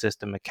hold the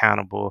system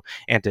accountable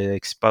and to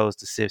expose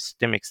the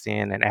systemic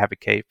sin and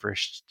advocate for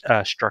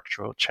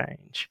structural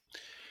change.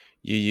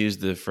 You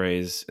used the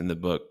phrase in the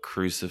book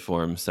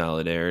cruciform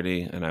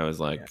solidarity, and I was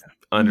like,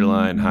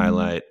 underline,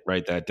 highlight,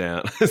 write that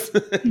down.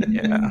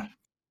 Yeah.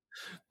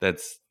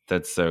 That's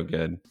so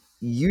good.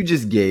 You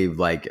just gave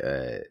like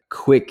a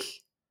quick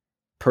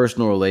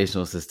personal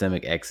relational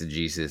systemic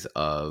exegesis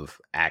of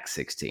Acts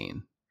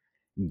 16.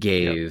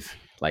 Gave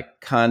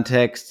like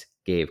context,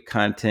 gave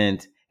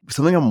content.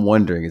 Something I'm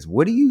wondering is,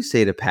 what do you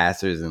say to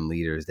pastors and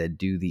leaders that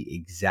do the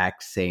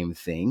exact same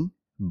thing,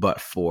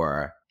 but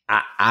for,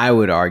 I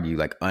would argue,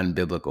 like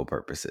unbiblical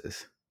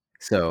purposes?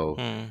 So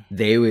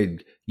they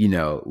would,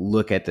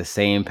 look at the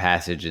same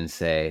passage and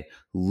say,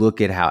 look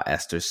at how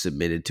Esther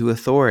submitted to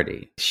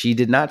authority. She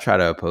did not try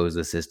to oppose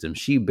the system.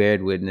 She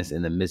bared witness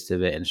in the midst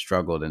of it and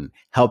struggled and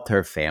helped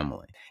her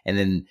family. And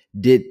then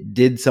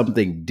did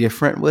something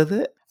different with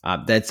it.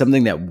 That's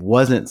something that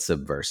wasn't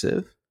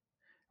subversive,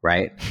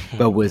 right?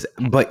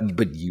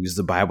 But use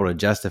the Bible to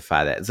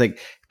justify that. It's like,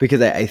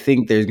 because I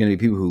think there's going to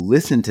be people who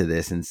listen to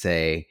this and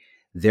say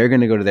they're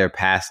going to go to their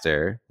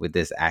pastor with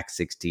this Acts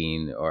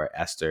 16 or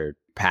Esther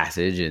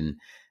passage and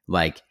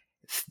like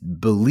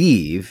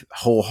believe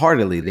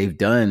wholeheartedly they've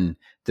done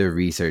the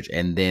research,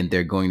 and then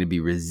they're going to be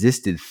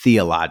resisted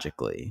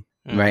theologically,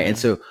 right? And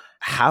so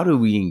how do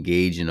we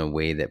engage in a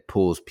way that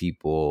pulls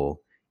people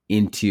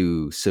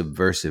into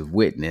subversive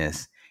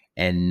witness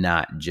and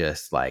not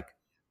just like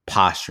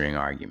posturing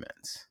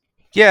arguments?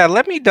 Yeah,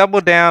 let me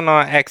double down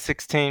on Acts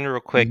 16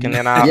 real quick, and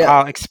then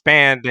I'll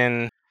expand.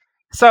 And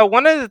so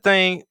one of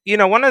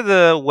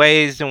the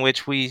ways in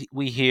which we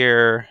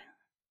hear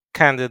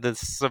kind of the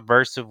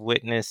subversive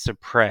witness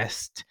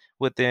suppressed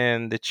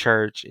within the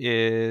church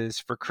is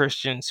for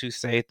Christians who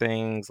say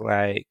things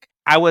like,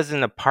 I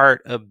wasn't a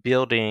part of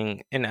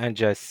building an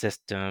unjust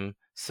system,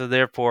 so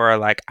therefore,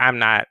 like, I'm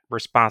not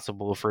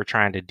responsible for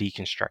trying to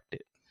deconstruct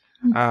it.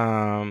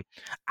 Or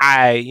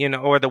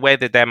the way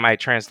that might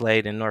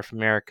translate in North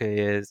America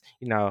is,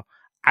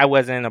 I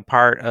wasn't a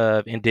part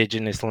of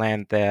indigenous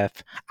land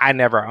theft. I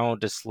never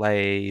owned a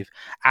slave.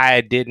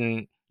 I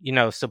didn't,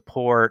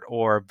 support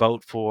or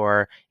vote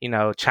for,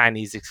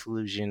 Chinese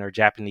exclusion or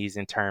Japanese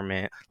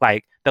internment.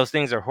 Like, those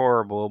things are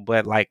horrible,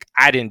 but like,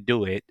 I didn't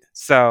do it.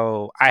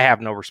 So I have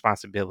no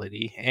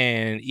responsibility.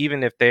 And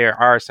even if there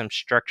are some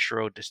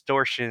structural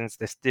distortions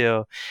that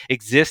still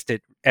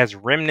existed as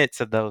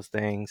remnants of those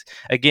things,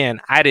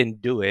 again, I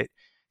didn't do it.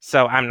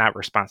 So I'm not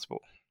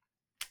responsible.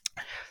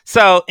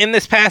 So in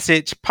this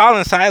passage, Paul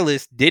and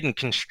Silas didn't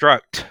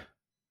construct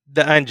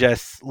the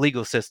unjust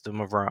legal system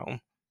of Rome.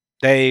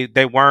 They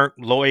weren't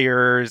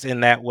lawyers in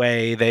that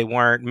way. They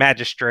weren't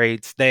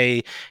magistrates.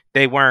 They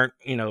weren't,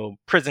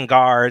 prison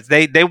guards.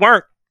 They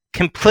weren't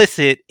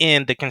complicit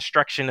in the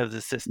construction of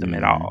the system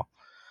at all.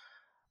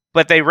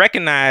 But they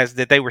recognized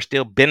that they were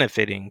still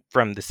benefiting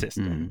from the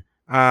system,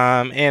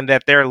 and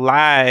that their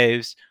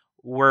lives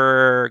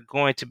were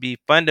going to be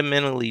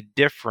fundamentally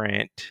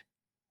different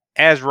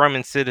as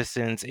Roman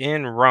citizens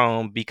in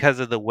Rome because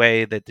of the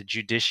way that the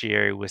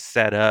judiciary was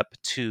set up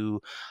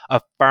to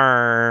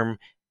affirm,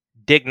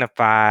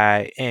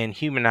 dignify, and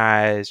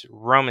humanize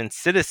Roman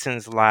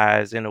citizens'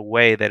 lives in a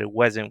way that it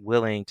wasn't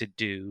willing to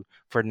do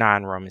for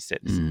non-Roman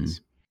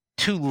citizens.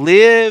 To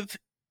live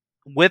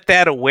with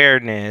that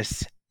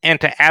awareness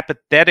and to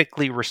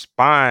apathetically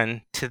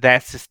respond to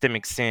that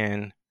systemic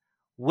sin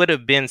would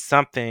have been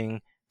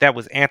something that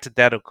was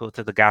antithetical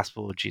to the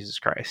gospel of Jesus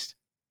Christ.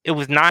 It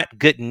was not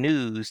good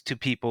news to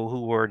people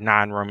who were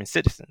non-Roman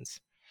citizens.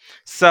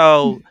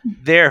 So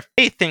their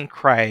faith in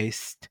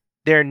Christ,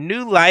 their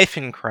new life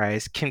in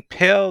Christ,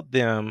 compelled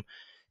them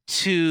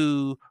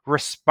to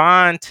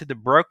respond to the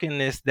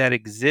brokenness that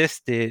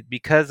existed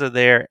because of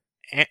their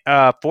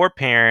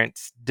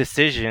foreparents'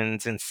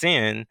 decisions and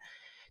sin,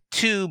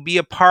 to be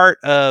a part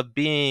of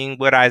being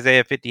what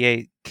Isaiah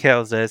 58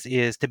 tells us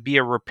is to be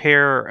a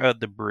repairer of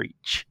the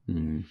breach.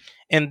 Mm.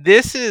 And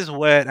this is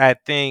what I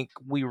think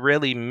we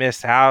really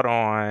miss out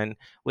on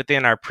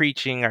within our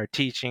preaching, our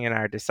teaching, and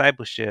our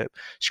discipleship.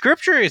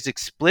 Scripture is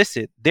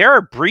explicit. There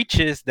are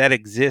breaches that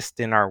exist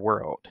in our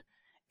world.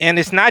 And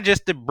it's not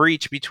just the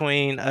breach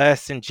between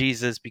us and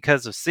Jesus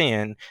because of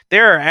sin.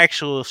 There are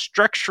actual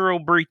structural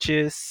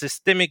breaches,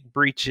 systemic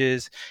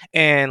breaches,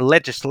 and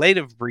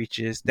legislative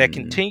breaches that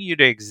continue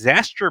to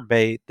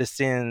exacerbate the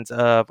sins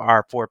of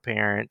our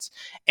foreparents.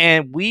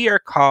 And we are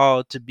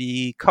called to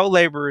be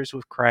co-laborers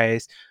with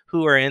Christ,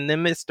 who are in the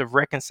midst of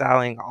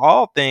reconciling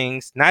all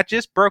things, not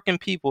just broken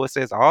people. It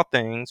says all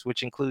things,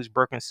 which includes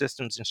broken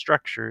systems and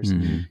structures,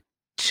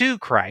 to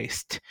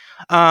Christ.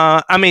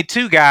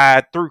 To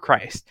God through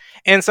Christ.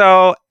 And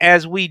so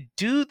as we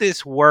do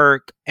this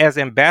work as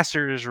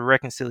ambassadors of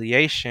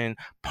reconciliation,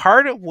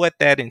 part of what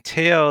that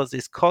entails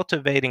is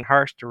cultivating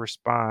hearts to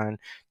respond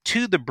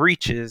to the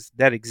breaches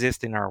that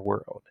exist in our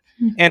world.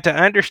 And to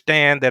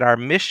understand that our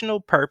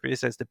missional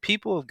purpose as the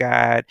people of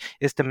God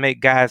is to make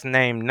God's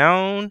name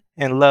known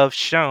and love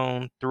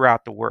shown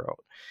throughout the world.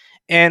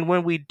 And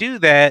when we do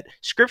that,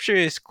 Scripture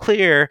is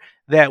clear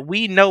that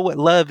we know what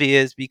love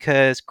is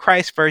because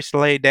Christ first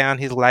laid down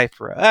his life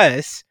for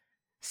us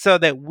so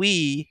that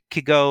we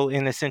could go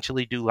and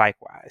essentially do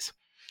likewise.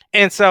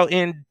 And so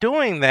in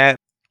doing that,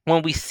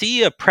 when we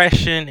see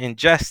oppression,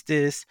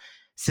 injustice,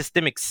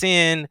 systemic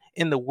sin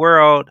in the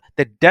world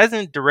that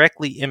doesn't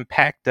directly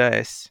impact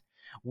us,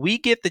 we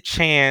get the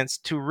chance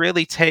to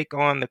really take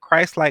on the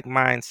Christ-like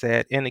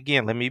mindset. And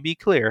again, let me be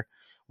clear.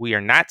 We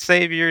are not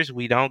saviors.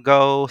 We don't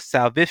go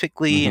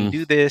salvifically and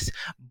do this,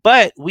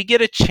 but we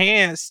get a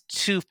chance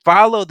to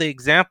follow the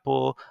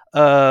example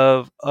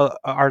of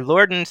our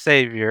Lord and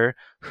Savior,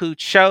 who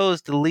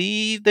chose to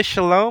leave the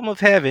shalom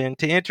of heaven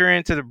to enter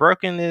into the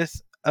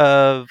brokenness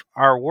of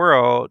our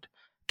world,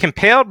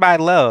 compelled by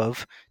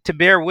love to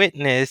bear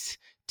witness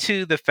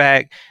to the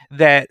fact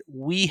that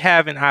we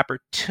have an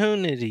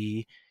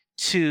opportunity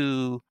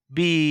to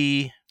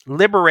be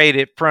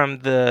liberated from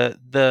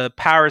the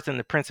powers and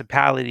the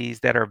principalities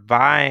that are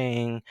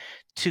vying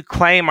to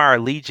claim our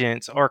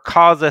allegiance or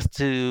cause us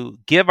to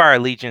give our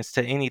allegiance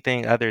to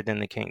anything other than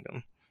the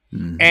kingdom.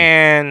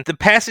 And the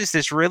passage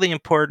that's really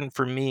important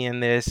for me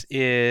in this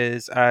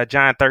is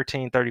John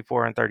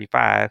 13:34 and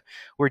 35,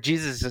 where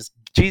Jesus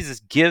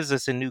gives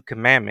us a new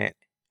commandment.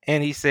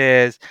 And he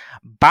says,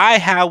 by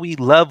how we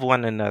love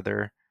one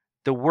another,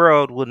 the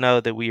world will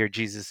know that we are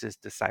Jesus's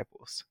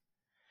disciples.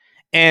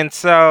 And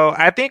so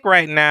I think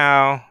right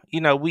now,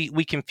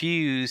 we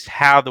confuse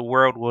how the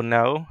world will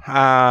know.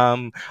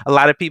 A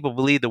lot of people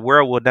believe the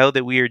world will know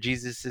that we are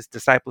Jesus's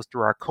disciples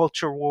through our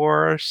culture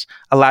wars.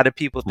 A lot of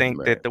people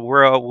think that the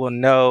world will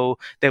know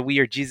that we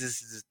are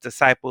Jesus's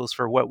disciples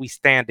for what we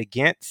stand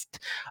against.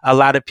 A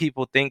lot of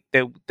people think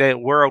that the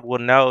world will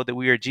know that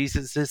we are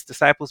Jesus's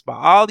disciples by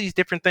all these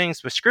different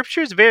things. But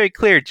Scripture is very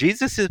clear.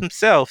 Jesus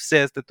himself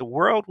says that the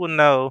world will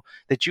know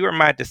that you are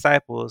my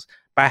disciples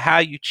by how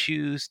you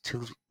choose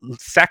to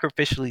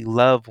sacrificially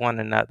love one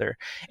another.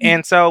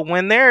 And so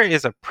when there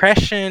is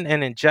oppression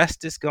and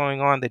injustice going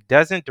on that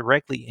doesn't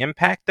directly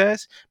impact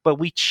us, but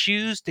we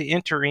choose to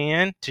enter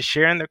in, to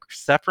share in the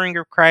suffering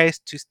of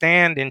Christ, to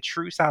stand in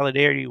true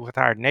solidarity with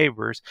our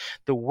neighbors,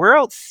 the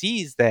world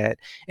sees that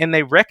and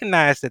they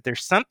recognize that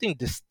there's something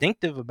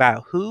distinctive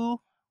about who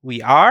we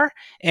are.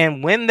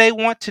 And when they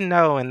want to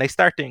know and they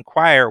start to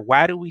inquire,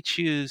 why do we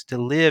choose to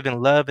live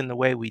and love in the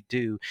way we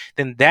do?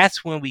 Then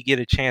that's when we get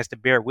a chance to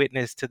bear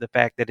witness to the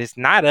fact that it's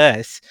not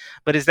us,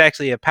 but it's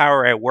actually a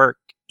power at work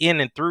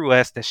in and through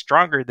us that's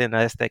stronger than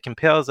us, that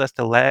compels us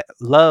to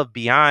love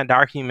beyond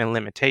our human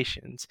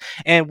limitations.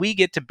 And we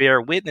get to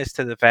bear witness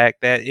to the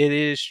fact that it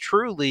is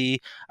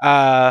truly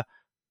not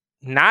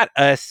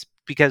us,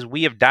 because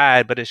we have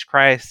died, but it's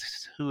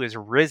Christ who is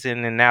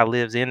risen and now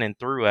lives in and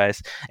through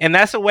us. And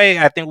that's a way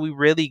I think we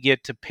really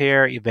get to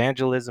pair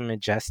evangelism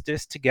and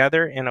justice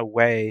together in a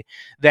way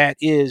that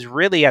is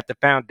really at the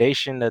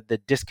foundation of the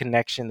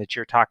disconnection that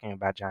you're talking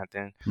about,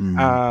 Jonathan.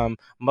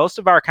 Most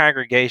of our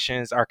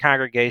congregations are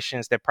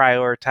congregations that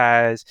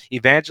prioritize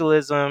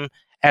evangelism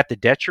at the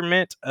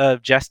detriment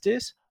of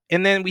justice.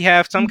 And then we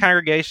have some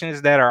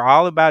congregations that are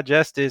all about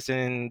justice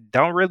and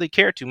don't really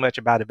care too much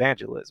about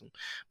evangelism.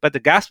 But the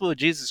gospel of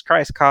Jesus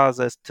Christ calls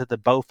us to the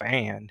both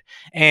and.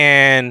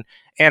 And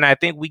I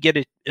think we get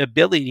an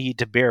ability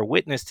to bear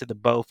witness to the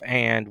both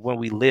and when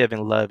we live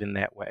and love in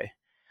that way.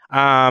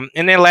 And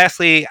then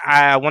lastly,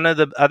 one of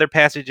the other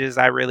passages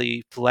I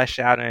really flesh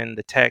out in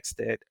the text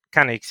that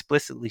kind of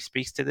explicitly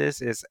speaks to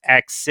this is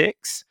Acts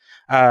 6,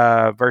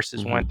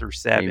 verses 1 through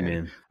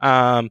 7.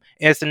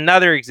 It's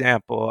another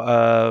example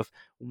of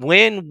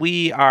when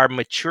we are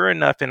mature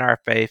enough in our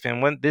faith,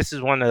 and when this is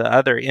one of the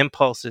other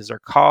impulses or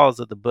calls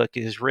of the book,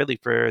 is really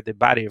for the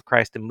body of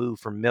Christ to move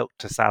from milk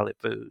to solid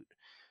food.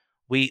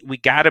 We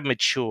got to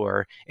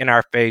mature in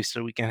our faith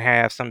so we can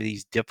have some of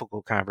these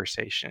difficult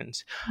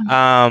conversations.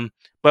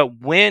 But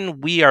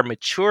when we are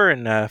mature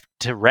enough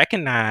to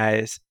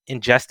recognize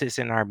injustice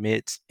in our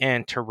midst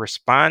and to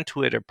respond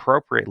to it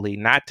appropriately,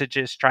 not to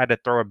just try to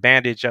throw a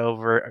bandage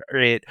over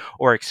it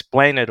or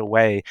explain it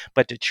away,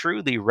 but to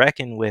truly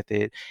reckon with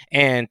it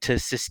and to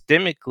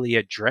systemically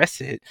address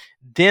it,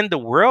 then the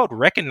world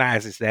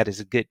recognizes that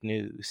as good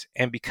news.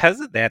 And because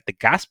of that, the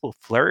gospel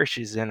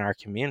flourishes in our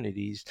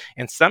communities.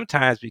 And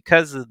sometimes,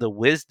 because of the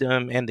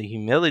wisdom and the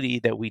humility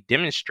that we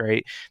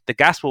demonstrate, the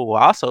gospel will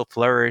also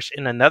flourish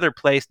in another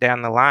place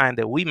down the line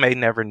that we may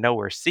never know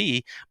or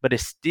see, but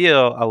is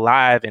still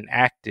alive and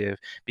active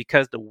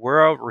because the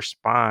world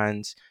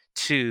responds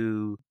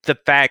to the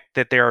fact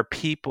that there are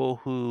people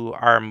who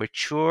are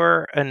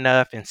mature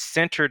enough and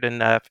centered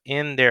enough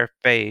in their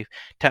faith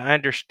to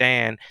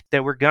understand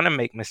that we're going to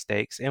make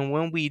mistakes. And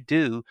when we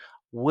do,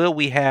 will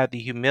we have the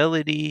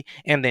humility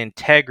and the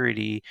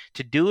integrity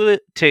to do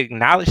it, to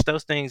acknowledge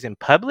those things in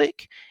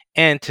public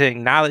and to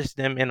acknowledge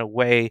them in a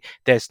way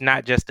that's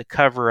not just a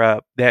cover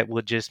up that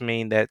will just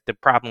mean that the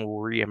problem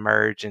will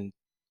reemerge in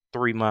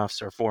 3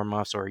 months or 4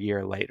 months or a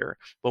year later,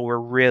 but we're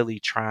really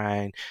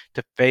trying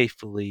to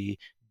faithfully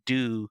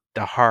do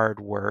the hard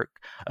work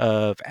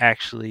of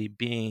actually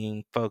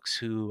being folks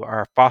who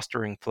are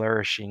fostering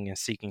flourishing and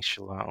seeking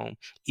shalom,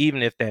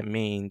 even if that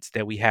means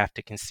that we have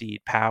to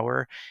concede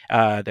power,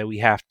 that we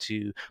have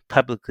to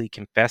publicly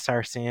confess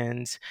our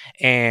sins,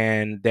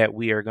 and that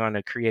we are going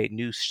to create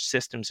new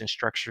systems and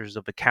structures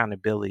of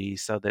accountability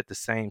so that the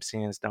same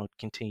sins don't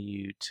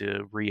continue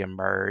to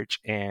reemerge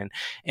and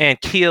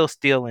kill,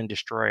 steal, and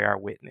destroy our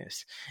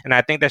witness. And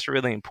I think that's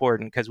really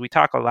important because we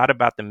talk a lot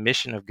about the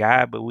mission of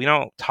God, but we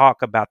don't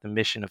talk about the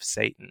mission of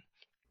Satan.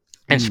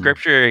 And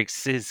scripture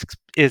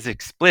is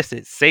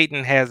explicit.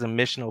 Satan has a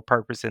missional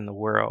purpose in the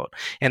world,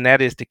 and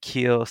that is to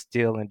kill,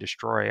 steal, and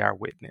destroy our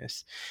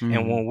witness.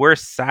 And when we're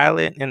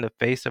silent in the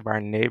face of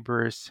our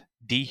neighbor's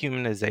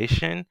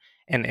dehumanization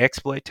and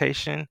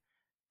exploitation,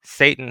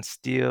 Satan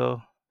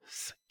still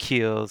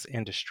kills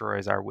and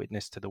destroys our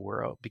witness to the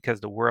world,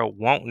 because the world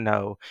won't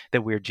know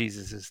that we're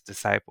Jesus's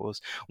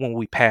disciples when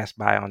we pass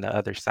by on the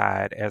other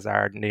side as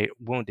our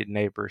wounded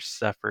neighbor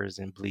suffers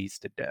and bleeds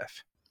to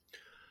death.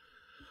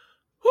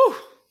 Whew.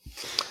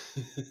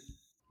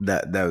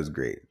 That was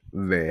great.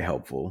 Very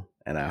helpful.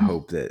 And I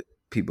hope that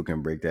people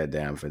can break that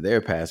down for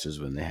their pastors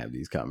when they have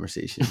these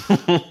conversations.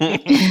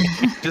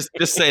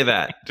 just say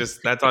that.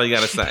 That's all you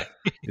got to say.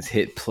 Just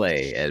hit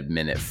play at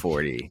minute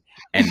 40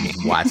 and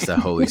watch the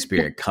Holy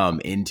Spirit come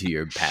into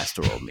your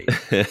pastoral meeting.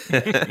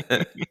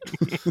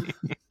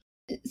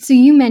 So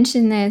you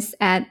mentioned this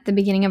at the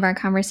beginning of our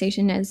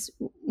conversation as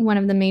one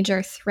of the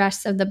major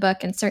thrusts of the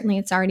book, and certainly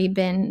it's already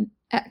been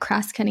a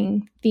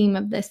cross-cutting theme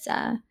of this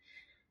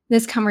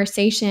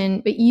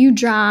conversation. But you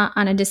draw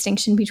on a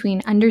distinction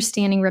between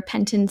understanding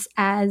repentance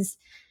as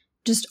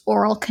just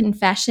oral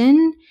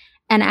confession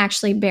and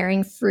actually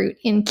bearing fruit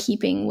in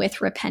keeping with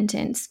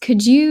repentance.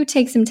 Could you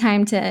take some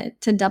time to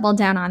double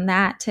down on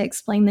that, to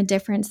explain the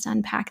difference, to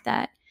unpack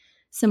that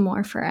some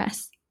more for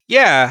us?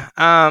 Yeah,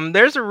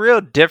 there's a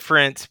real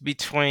difference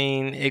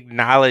between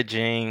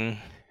acknowledging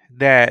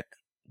that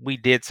we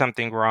did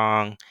something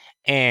wrong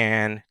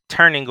and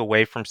turning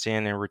away from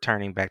sin and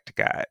returning back to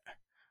God.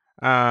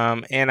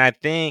 And I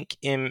think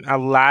in a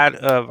lot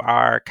of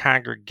our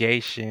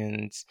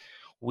congregations,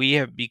 we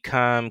have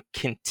become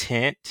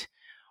content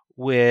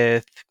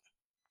with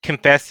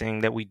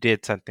confessing that we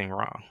did something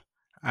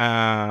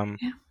wrong.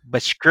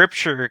 But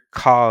scripture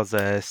calls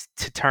us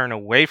to turn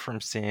away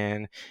from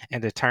sin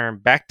and to turn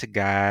back to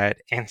God,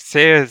 and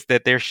says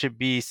that there should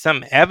be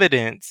some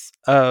evidence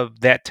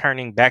of that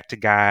turning back to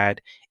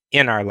God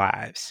in our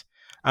lives.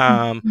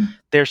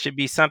 There should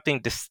be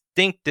something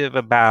distinctive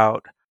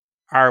about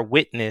our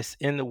witness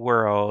in the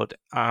world,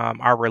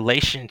 our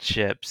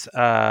relationships,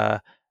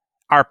 our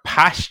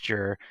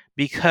posture,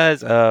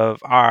 because of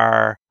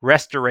our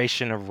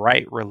restoration of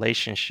right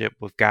relationship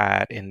with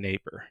God and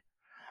neighbor.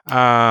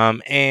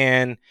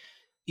 And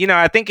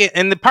I think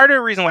and the part of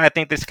the reason why I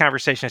think this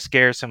conversation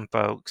scares some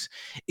folks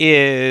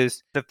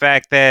is the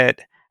fact that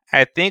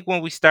I think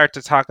when we start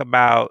to talk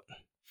about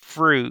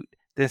fruit,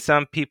 then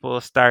some people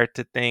start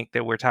to think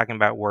that we're talking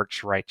about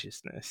works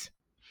righteousness.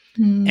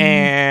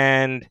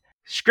 And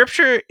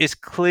scripture is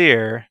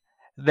clear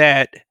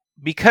that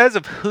because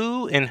of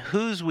who and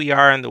whose we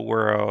are in the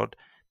world,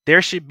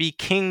 there should be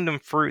kingdom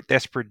fruit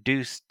that's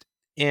produced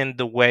in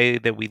the way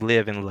that we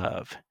live and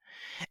love.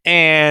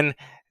 And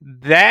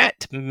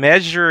that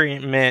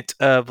measurement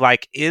of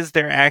is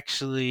there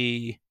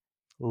actually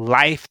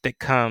life that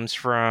comes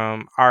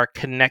from our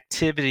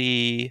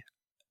connectivity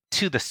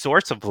to the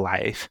source of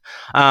life?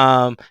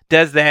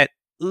 Does that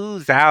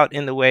ooze out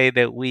in the way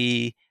that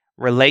we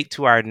relate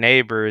to our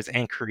neighbors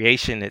and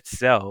creation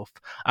itself?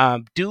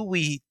 Do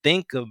we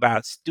think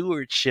about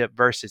stewardship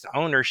versus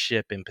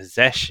ownership and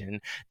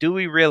possession? Do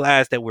we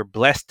realize that we're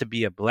blessed to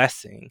be a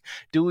blessing?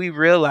 Do we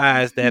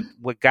realize that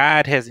what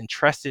God has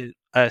entrusted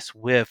us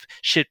with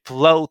should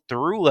flow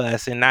through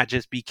us and not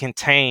just be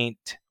contained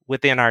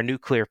within our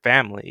nuclear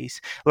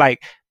families?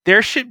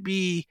 There should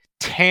be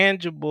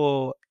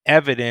tangible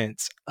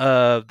evidence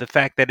of the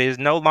fact that it is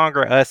no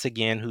longer us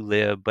again who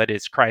live, but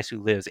it's Christ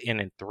who lives in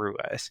and through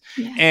us.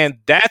 Yes. And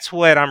that's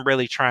what I'm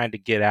really trying to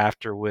get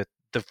after with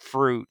the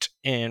fruit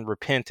in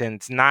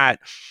repentance, not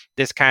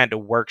this kind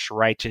of works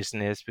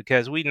righteousness,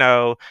 because we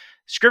know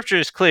scripture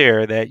is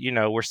clear that,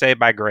 we're saved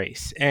by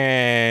grace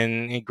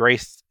and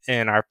grace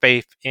in our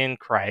faith in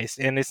Christ.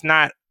 And it's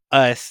not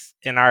us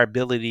and our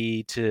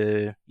ability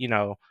to,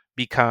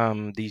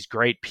 become these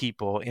great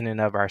people in and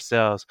of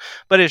ourselves,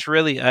 but it's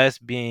really us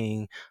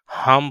being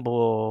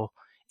humble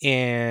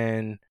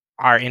in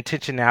our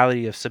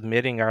intentionality of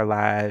submitting our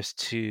lives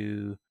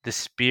to the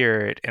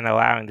Spirit and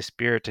allowing the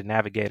Spirit to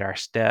navigate our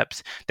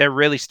steps that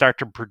really start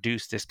to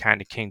produce this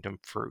kind of kingdom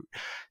fruit.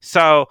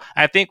 So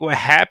I think what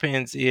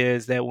happens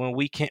is that when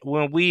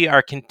we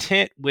are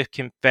content with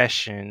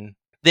confession,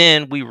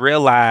 then we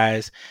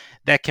realize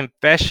that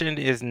confession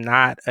is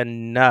not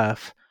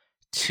enough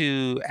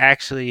to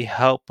actually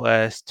help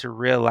us to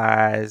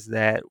realize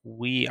that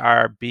we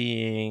are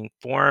being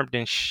formed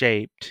and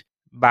shaped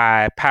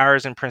by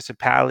powers and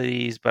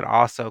principalities, but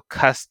also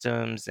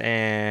customs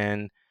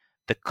and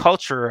the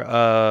culture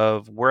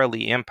of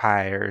worldly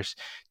empires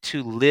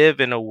to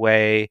live in a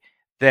way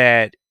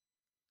that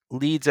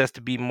leads us to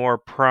be more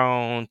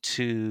prone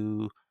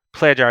to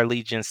pledge our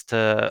allegiance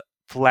to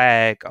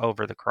flag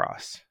over the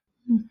cross.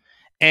 Mm.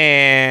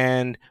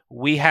 And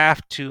we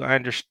have to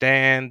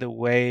understand the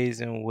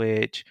ways in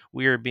which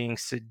we are being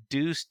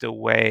seduced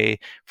away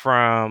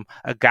from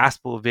a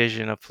gospel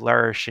vision of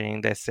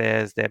flourishing that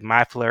says that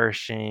my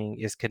flourishing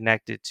is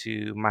connected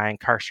to my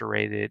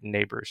incarcerated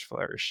neighbor's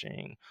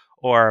flourishing,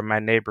 or my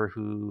neighbor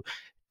who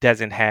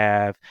doesn't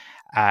have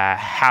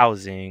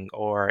housing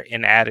or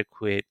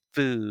inadequate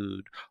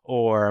food,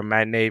 or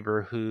my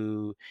neighbor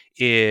who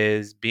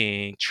is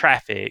being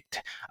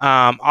trafficked.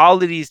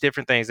 All of these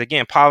different things.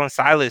 Again, Paul and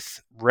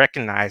Silas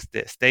recognized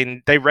this.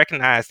 They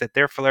recognized that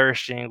their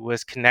flourishing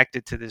was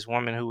connected to this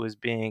woman who was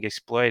being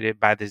exploited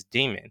by this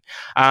demon.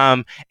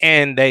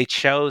 And they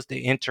chose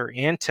to enter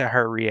into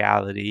her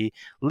reality,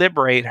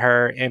 liberate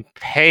her, and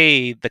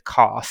pay the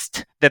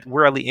cost that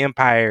worldly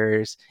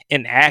empires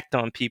enact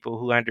on people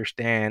who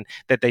understand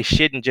that they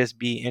shouldn't just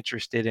be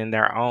interested in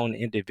their own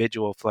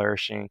individual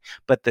flourishing,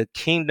 but the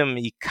kingdom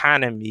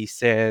economy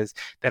says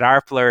that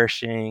our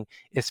flourishing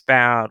is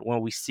found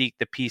when we seek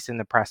the peace and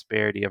the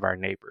prosperity of our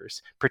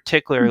neighbors,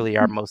 particularly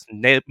our most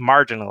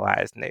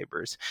marginalized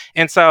neighbors.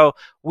 And so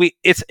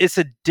it's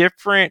a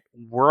different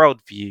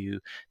worldview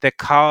that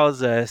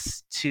calls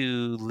us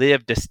to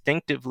live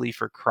distinctively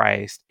for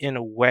Christ in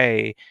a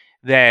way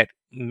that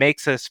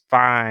makes us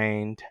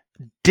find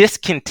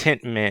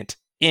discontentment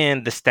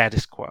in the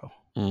status quo.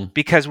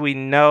 Because we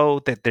know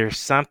that there's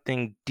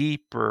something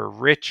deeper,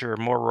 richer,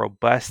 more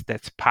robust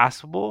that's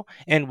possible.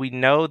 And we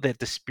know that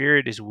the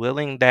Spirit is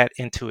willing that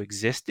into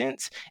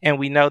existence. And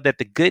we know that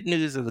the good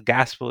news of the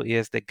gospel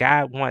is that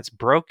God wants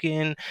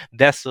broken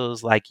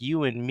vessels like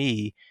you and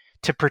me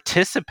to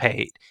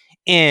participate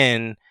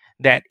in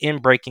that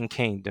inbreaking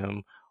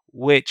kingdom,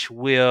 which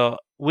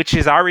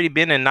has already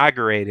been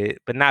inaugurated,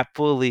 but not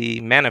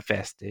fully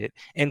manifested.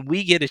 And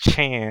we get a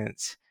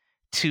chance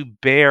to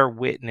bear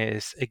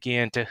witness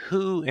again to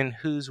who and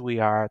whose we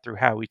are through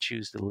how we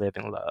choose to live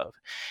and love.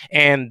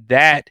 And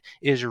that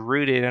is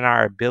rooted in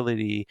our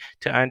ability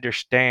to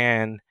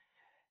understand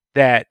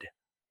that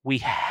we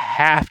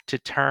have to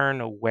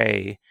turn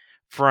away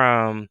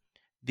from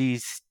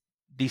these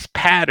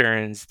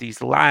patterns,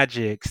 these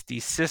logics,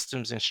 these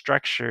systems and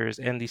structures,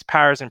 and these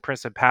powers and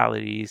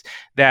principalities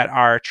that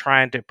are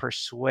trying to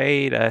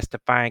persuade us to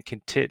find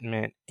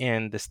contentment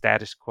in the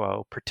status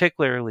quo,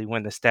 particularly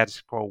when the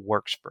status quo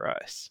works for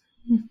us.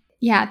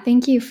 Yeah,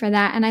 thank you for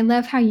that. And I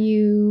love how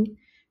you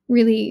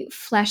really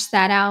flesh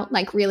that out,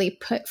 like really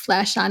put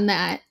flesh on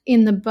that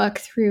in the book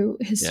through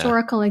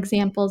historical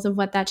examples of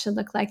what that should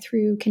look like,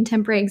 through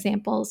contemporary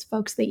examples,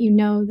 folks that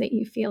that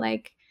you feel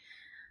like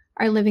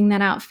are living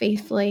that out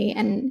faithfully,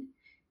 and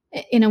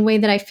in a way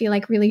that I feel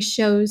like really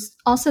shows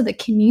also the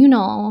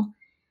communal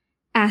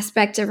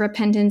aspect of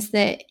repentance,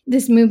 that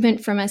this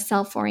movement from a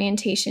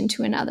self-orientation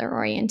to another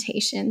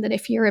orientation, that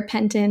if you're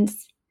repentant,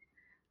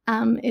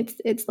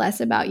 it's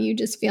less about you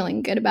just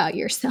feeling good about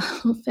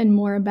yourself and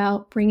more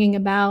about bringing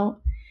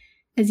about,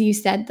 as you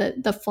said,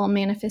 the full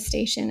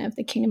manifestation of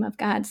the kingdom of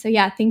God. So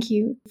yeah, thank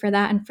you for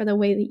that, and for the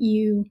way that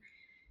you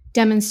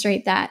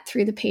demonstrate that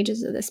through the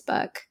pages of this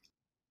book.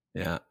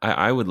 Yeah,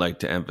 I would like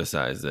to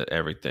emphasize that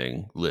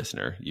everything,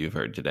 listener, you've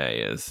heard today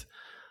is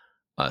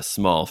a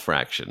small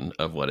fraction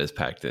of what is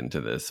packed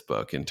into this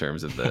book in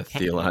terms of the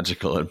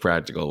theological and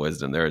practical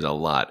wisdom. There is a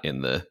lot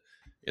in the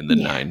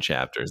 9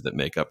 chapters that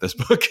make up this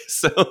book.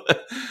 So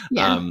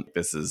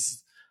this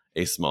is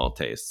a small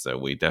taste. So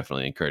we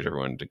definitely encourage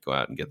everyone to go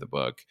out and get the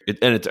book.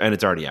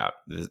 It's already out.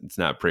 It's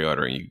not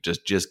pre-ordering. You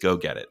just go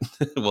get it.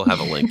 We'll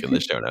have a link in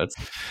the show notes.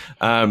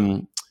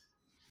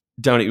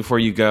 Dominique, before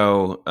you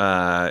go,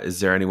 is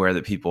there anywhere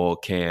that people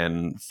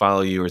can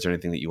follow you, or is there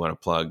anything that you want to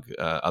plug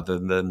other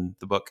than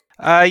the book?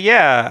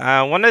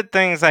 One of the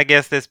things I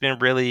guess that's been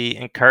really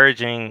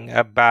encouraging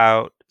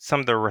about some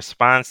of the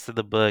response to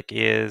the book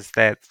is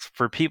that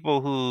for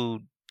people who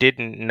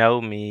didn't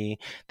know me,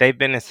 they've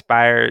been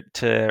inspired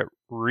to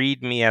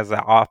read me as an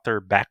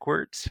author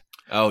backwards.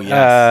 Oh,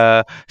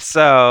 yes.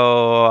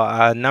 So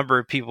a number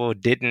of people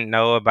didn't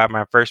know about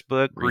my first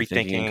book, Rethinking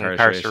Rethinking Incarceration.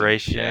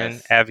 Incarceration,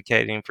 Yes.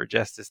 Advocating for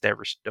Justice That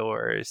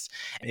Restores.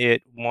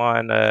 It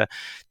won a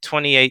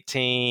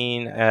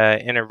 2018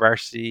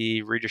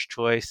 InterVarsity Reader's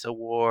Choice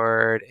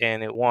Award,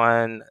 and it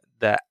won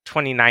the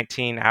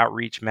 2019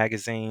 Outreach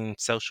Magazine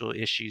Social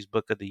Issues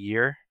Book of the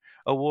Year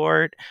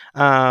Award.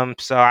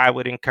 So I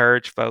would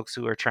encourage folks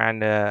who are trying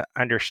to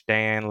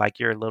understand, like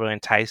you're a little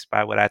enticed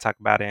by what I talk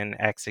about in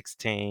Act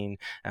 16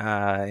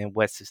 and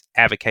what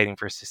advocating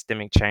for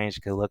systemic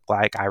change could look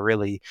like. I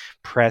really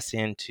press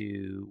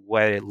into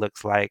what it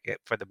looks like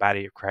for the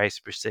body of Christ,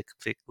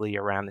 specifically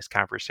around this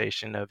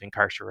conversation of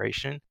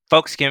incarceration.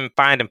 Folks can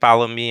find and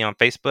follow me on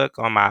Facebook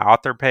on my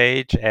author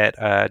page at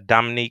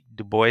Dominique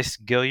Du Bois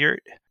Gilliard.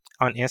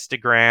 On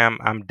Instagram,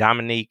 I'm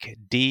Dominique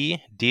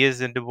D. D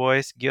as in Du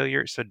Bois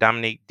Gilliard, so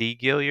Dominique D.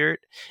 Gilliard.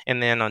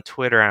 And then on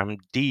Twitter, I'm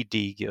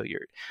DD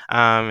Gilliard.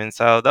 And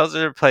so those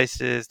are the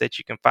places that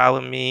you can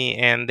follow me.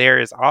 And there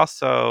is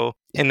also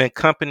an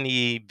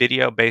accompanied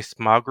video-based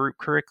small group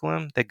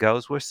curriculum that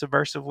goes with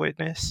Subversive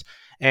Witness.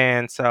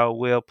 And so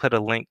we'll put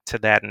a link to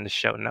that in the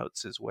show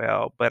notes as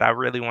well. But I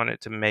really wanted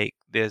to make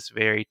this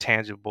very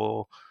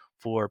tangible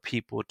for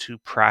people to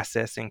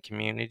process in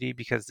community,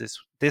 because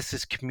this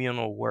is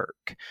communal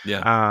work.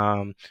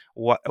 Yeah.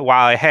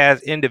 While it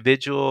has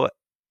individual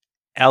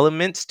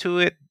elements to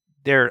it,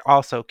 there are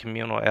also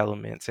communal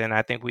elements, and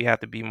I think we have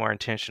to be more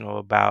intentional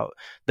about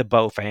the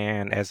both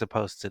and as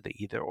opposed to the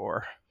either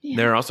or. Yeah.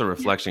 There are also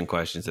reflection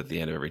questions at the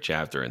end of every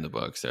chapter in the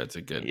book, so it's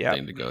a good Yep.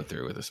 thing to go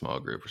through with a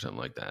small group or something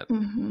like that.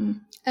 Mhm.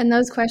 And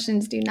those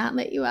questions do not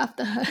let you off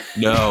the hook.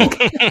 No.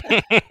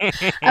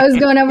 I was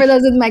going over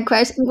those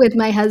with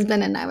my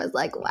husband, and I was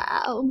like,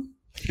 wow,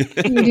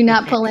 you do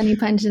not pull any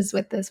punches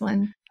with this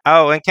one.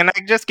 Oh, and can I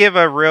just give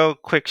a real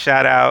quick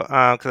shout out,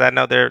 because I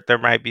know there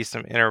might be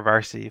some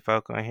InterVarsity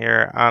folk on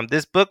here.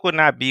 This book would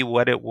not be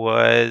what it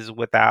was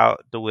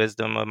without the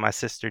wisdom of my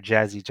sister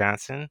Jazzy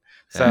Johnson.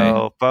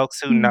 So folks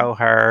who know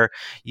her,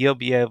 you'll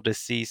be able to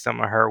see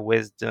some of her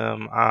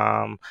wisdom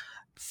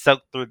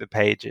soak through the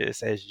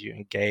pages as you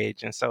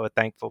engage. And so I'm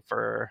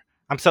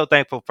so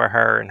thankful for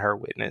her and her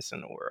witness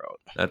in the world.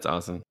 That's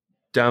awesome.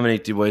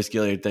 Dominique Du Bois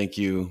Gilliard, thank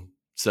you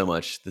so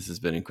much. This has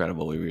been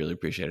incredible. We really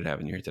appreciated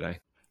having you here today.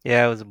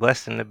 Yeah, it was a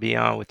blessing to be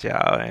on with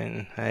y'all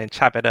and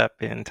chop it up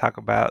and talk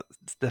about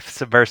the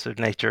subversive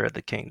nature of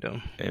the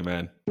kingdom.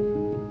 Amen.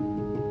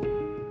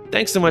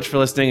 Thanks so much for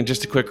listening.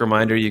 Just a quick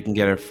reminder, you can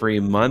get a free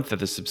month of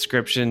the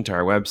subscription to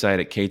our website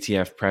at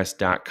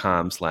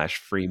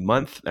ktfpress.com/free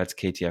month. That's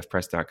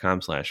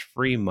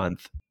ktfpress.com/free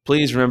month.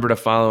 Please remember to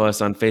follow us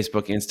on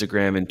Facebook,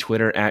 Instagram, and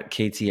Twitter at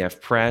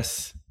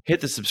ktfpress.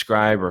 Hit the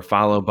subscribe or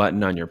follow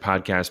button on your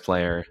podcast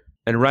player.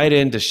 And write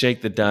in to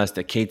Shake the Dust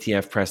at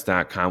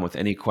ktfpress.com with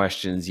any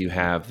questions you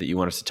have that you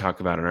want us to talk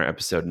about in our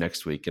episode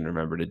next week. And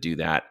remember to do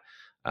that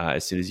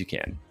as soon as you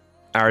can.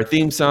 Our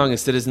theme song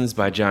is Citizens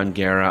by John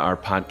Guerra. Our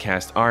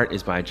podcast art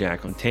is by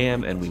Jacqueline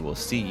Tam. And we will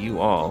see you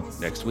all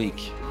next week.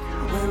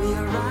 When we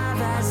arrive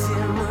as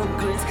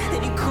immigrants,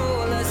 and you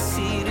call us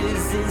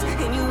citizens,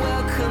 and you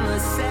welcome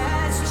us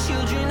as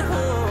children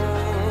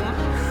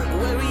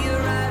home. When we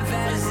arrive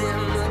as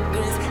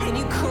immigrants, and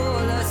you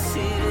call us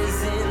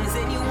citizens,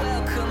 and you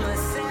welcome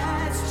us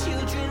as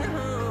children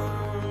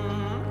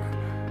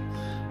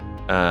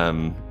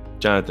home.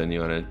 Jonathan, do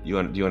you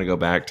want to go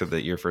back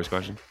to your first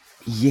question?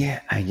 Yeah,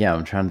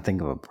 I'm trying to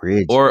think of a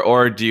bridge.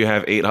 Or do you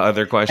have 8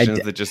 other questions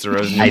that just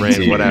arose in your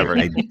brain? Whatever.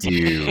 I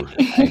do.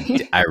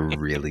 I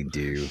really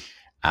do.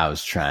 I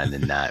was trying to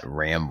not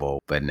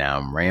ramble, but now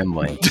I'm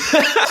rambling.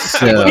 So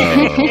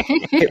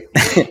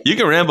you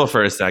can ramble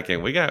for a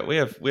second. We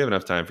have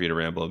enough time for you to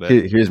ramble a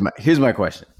bit. Here's my question.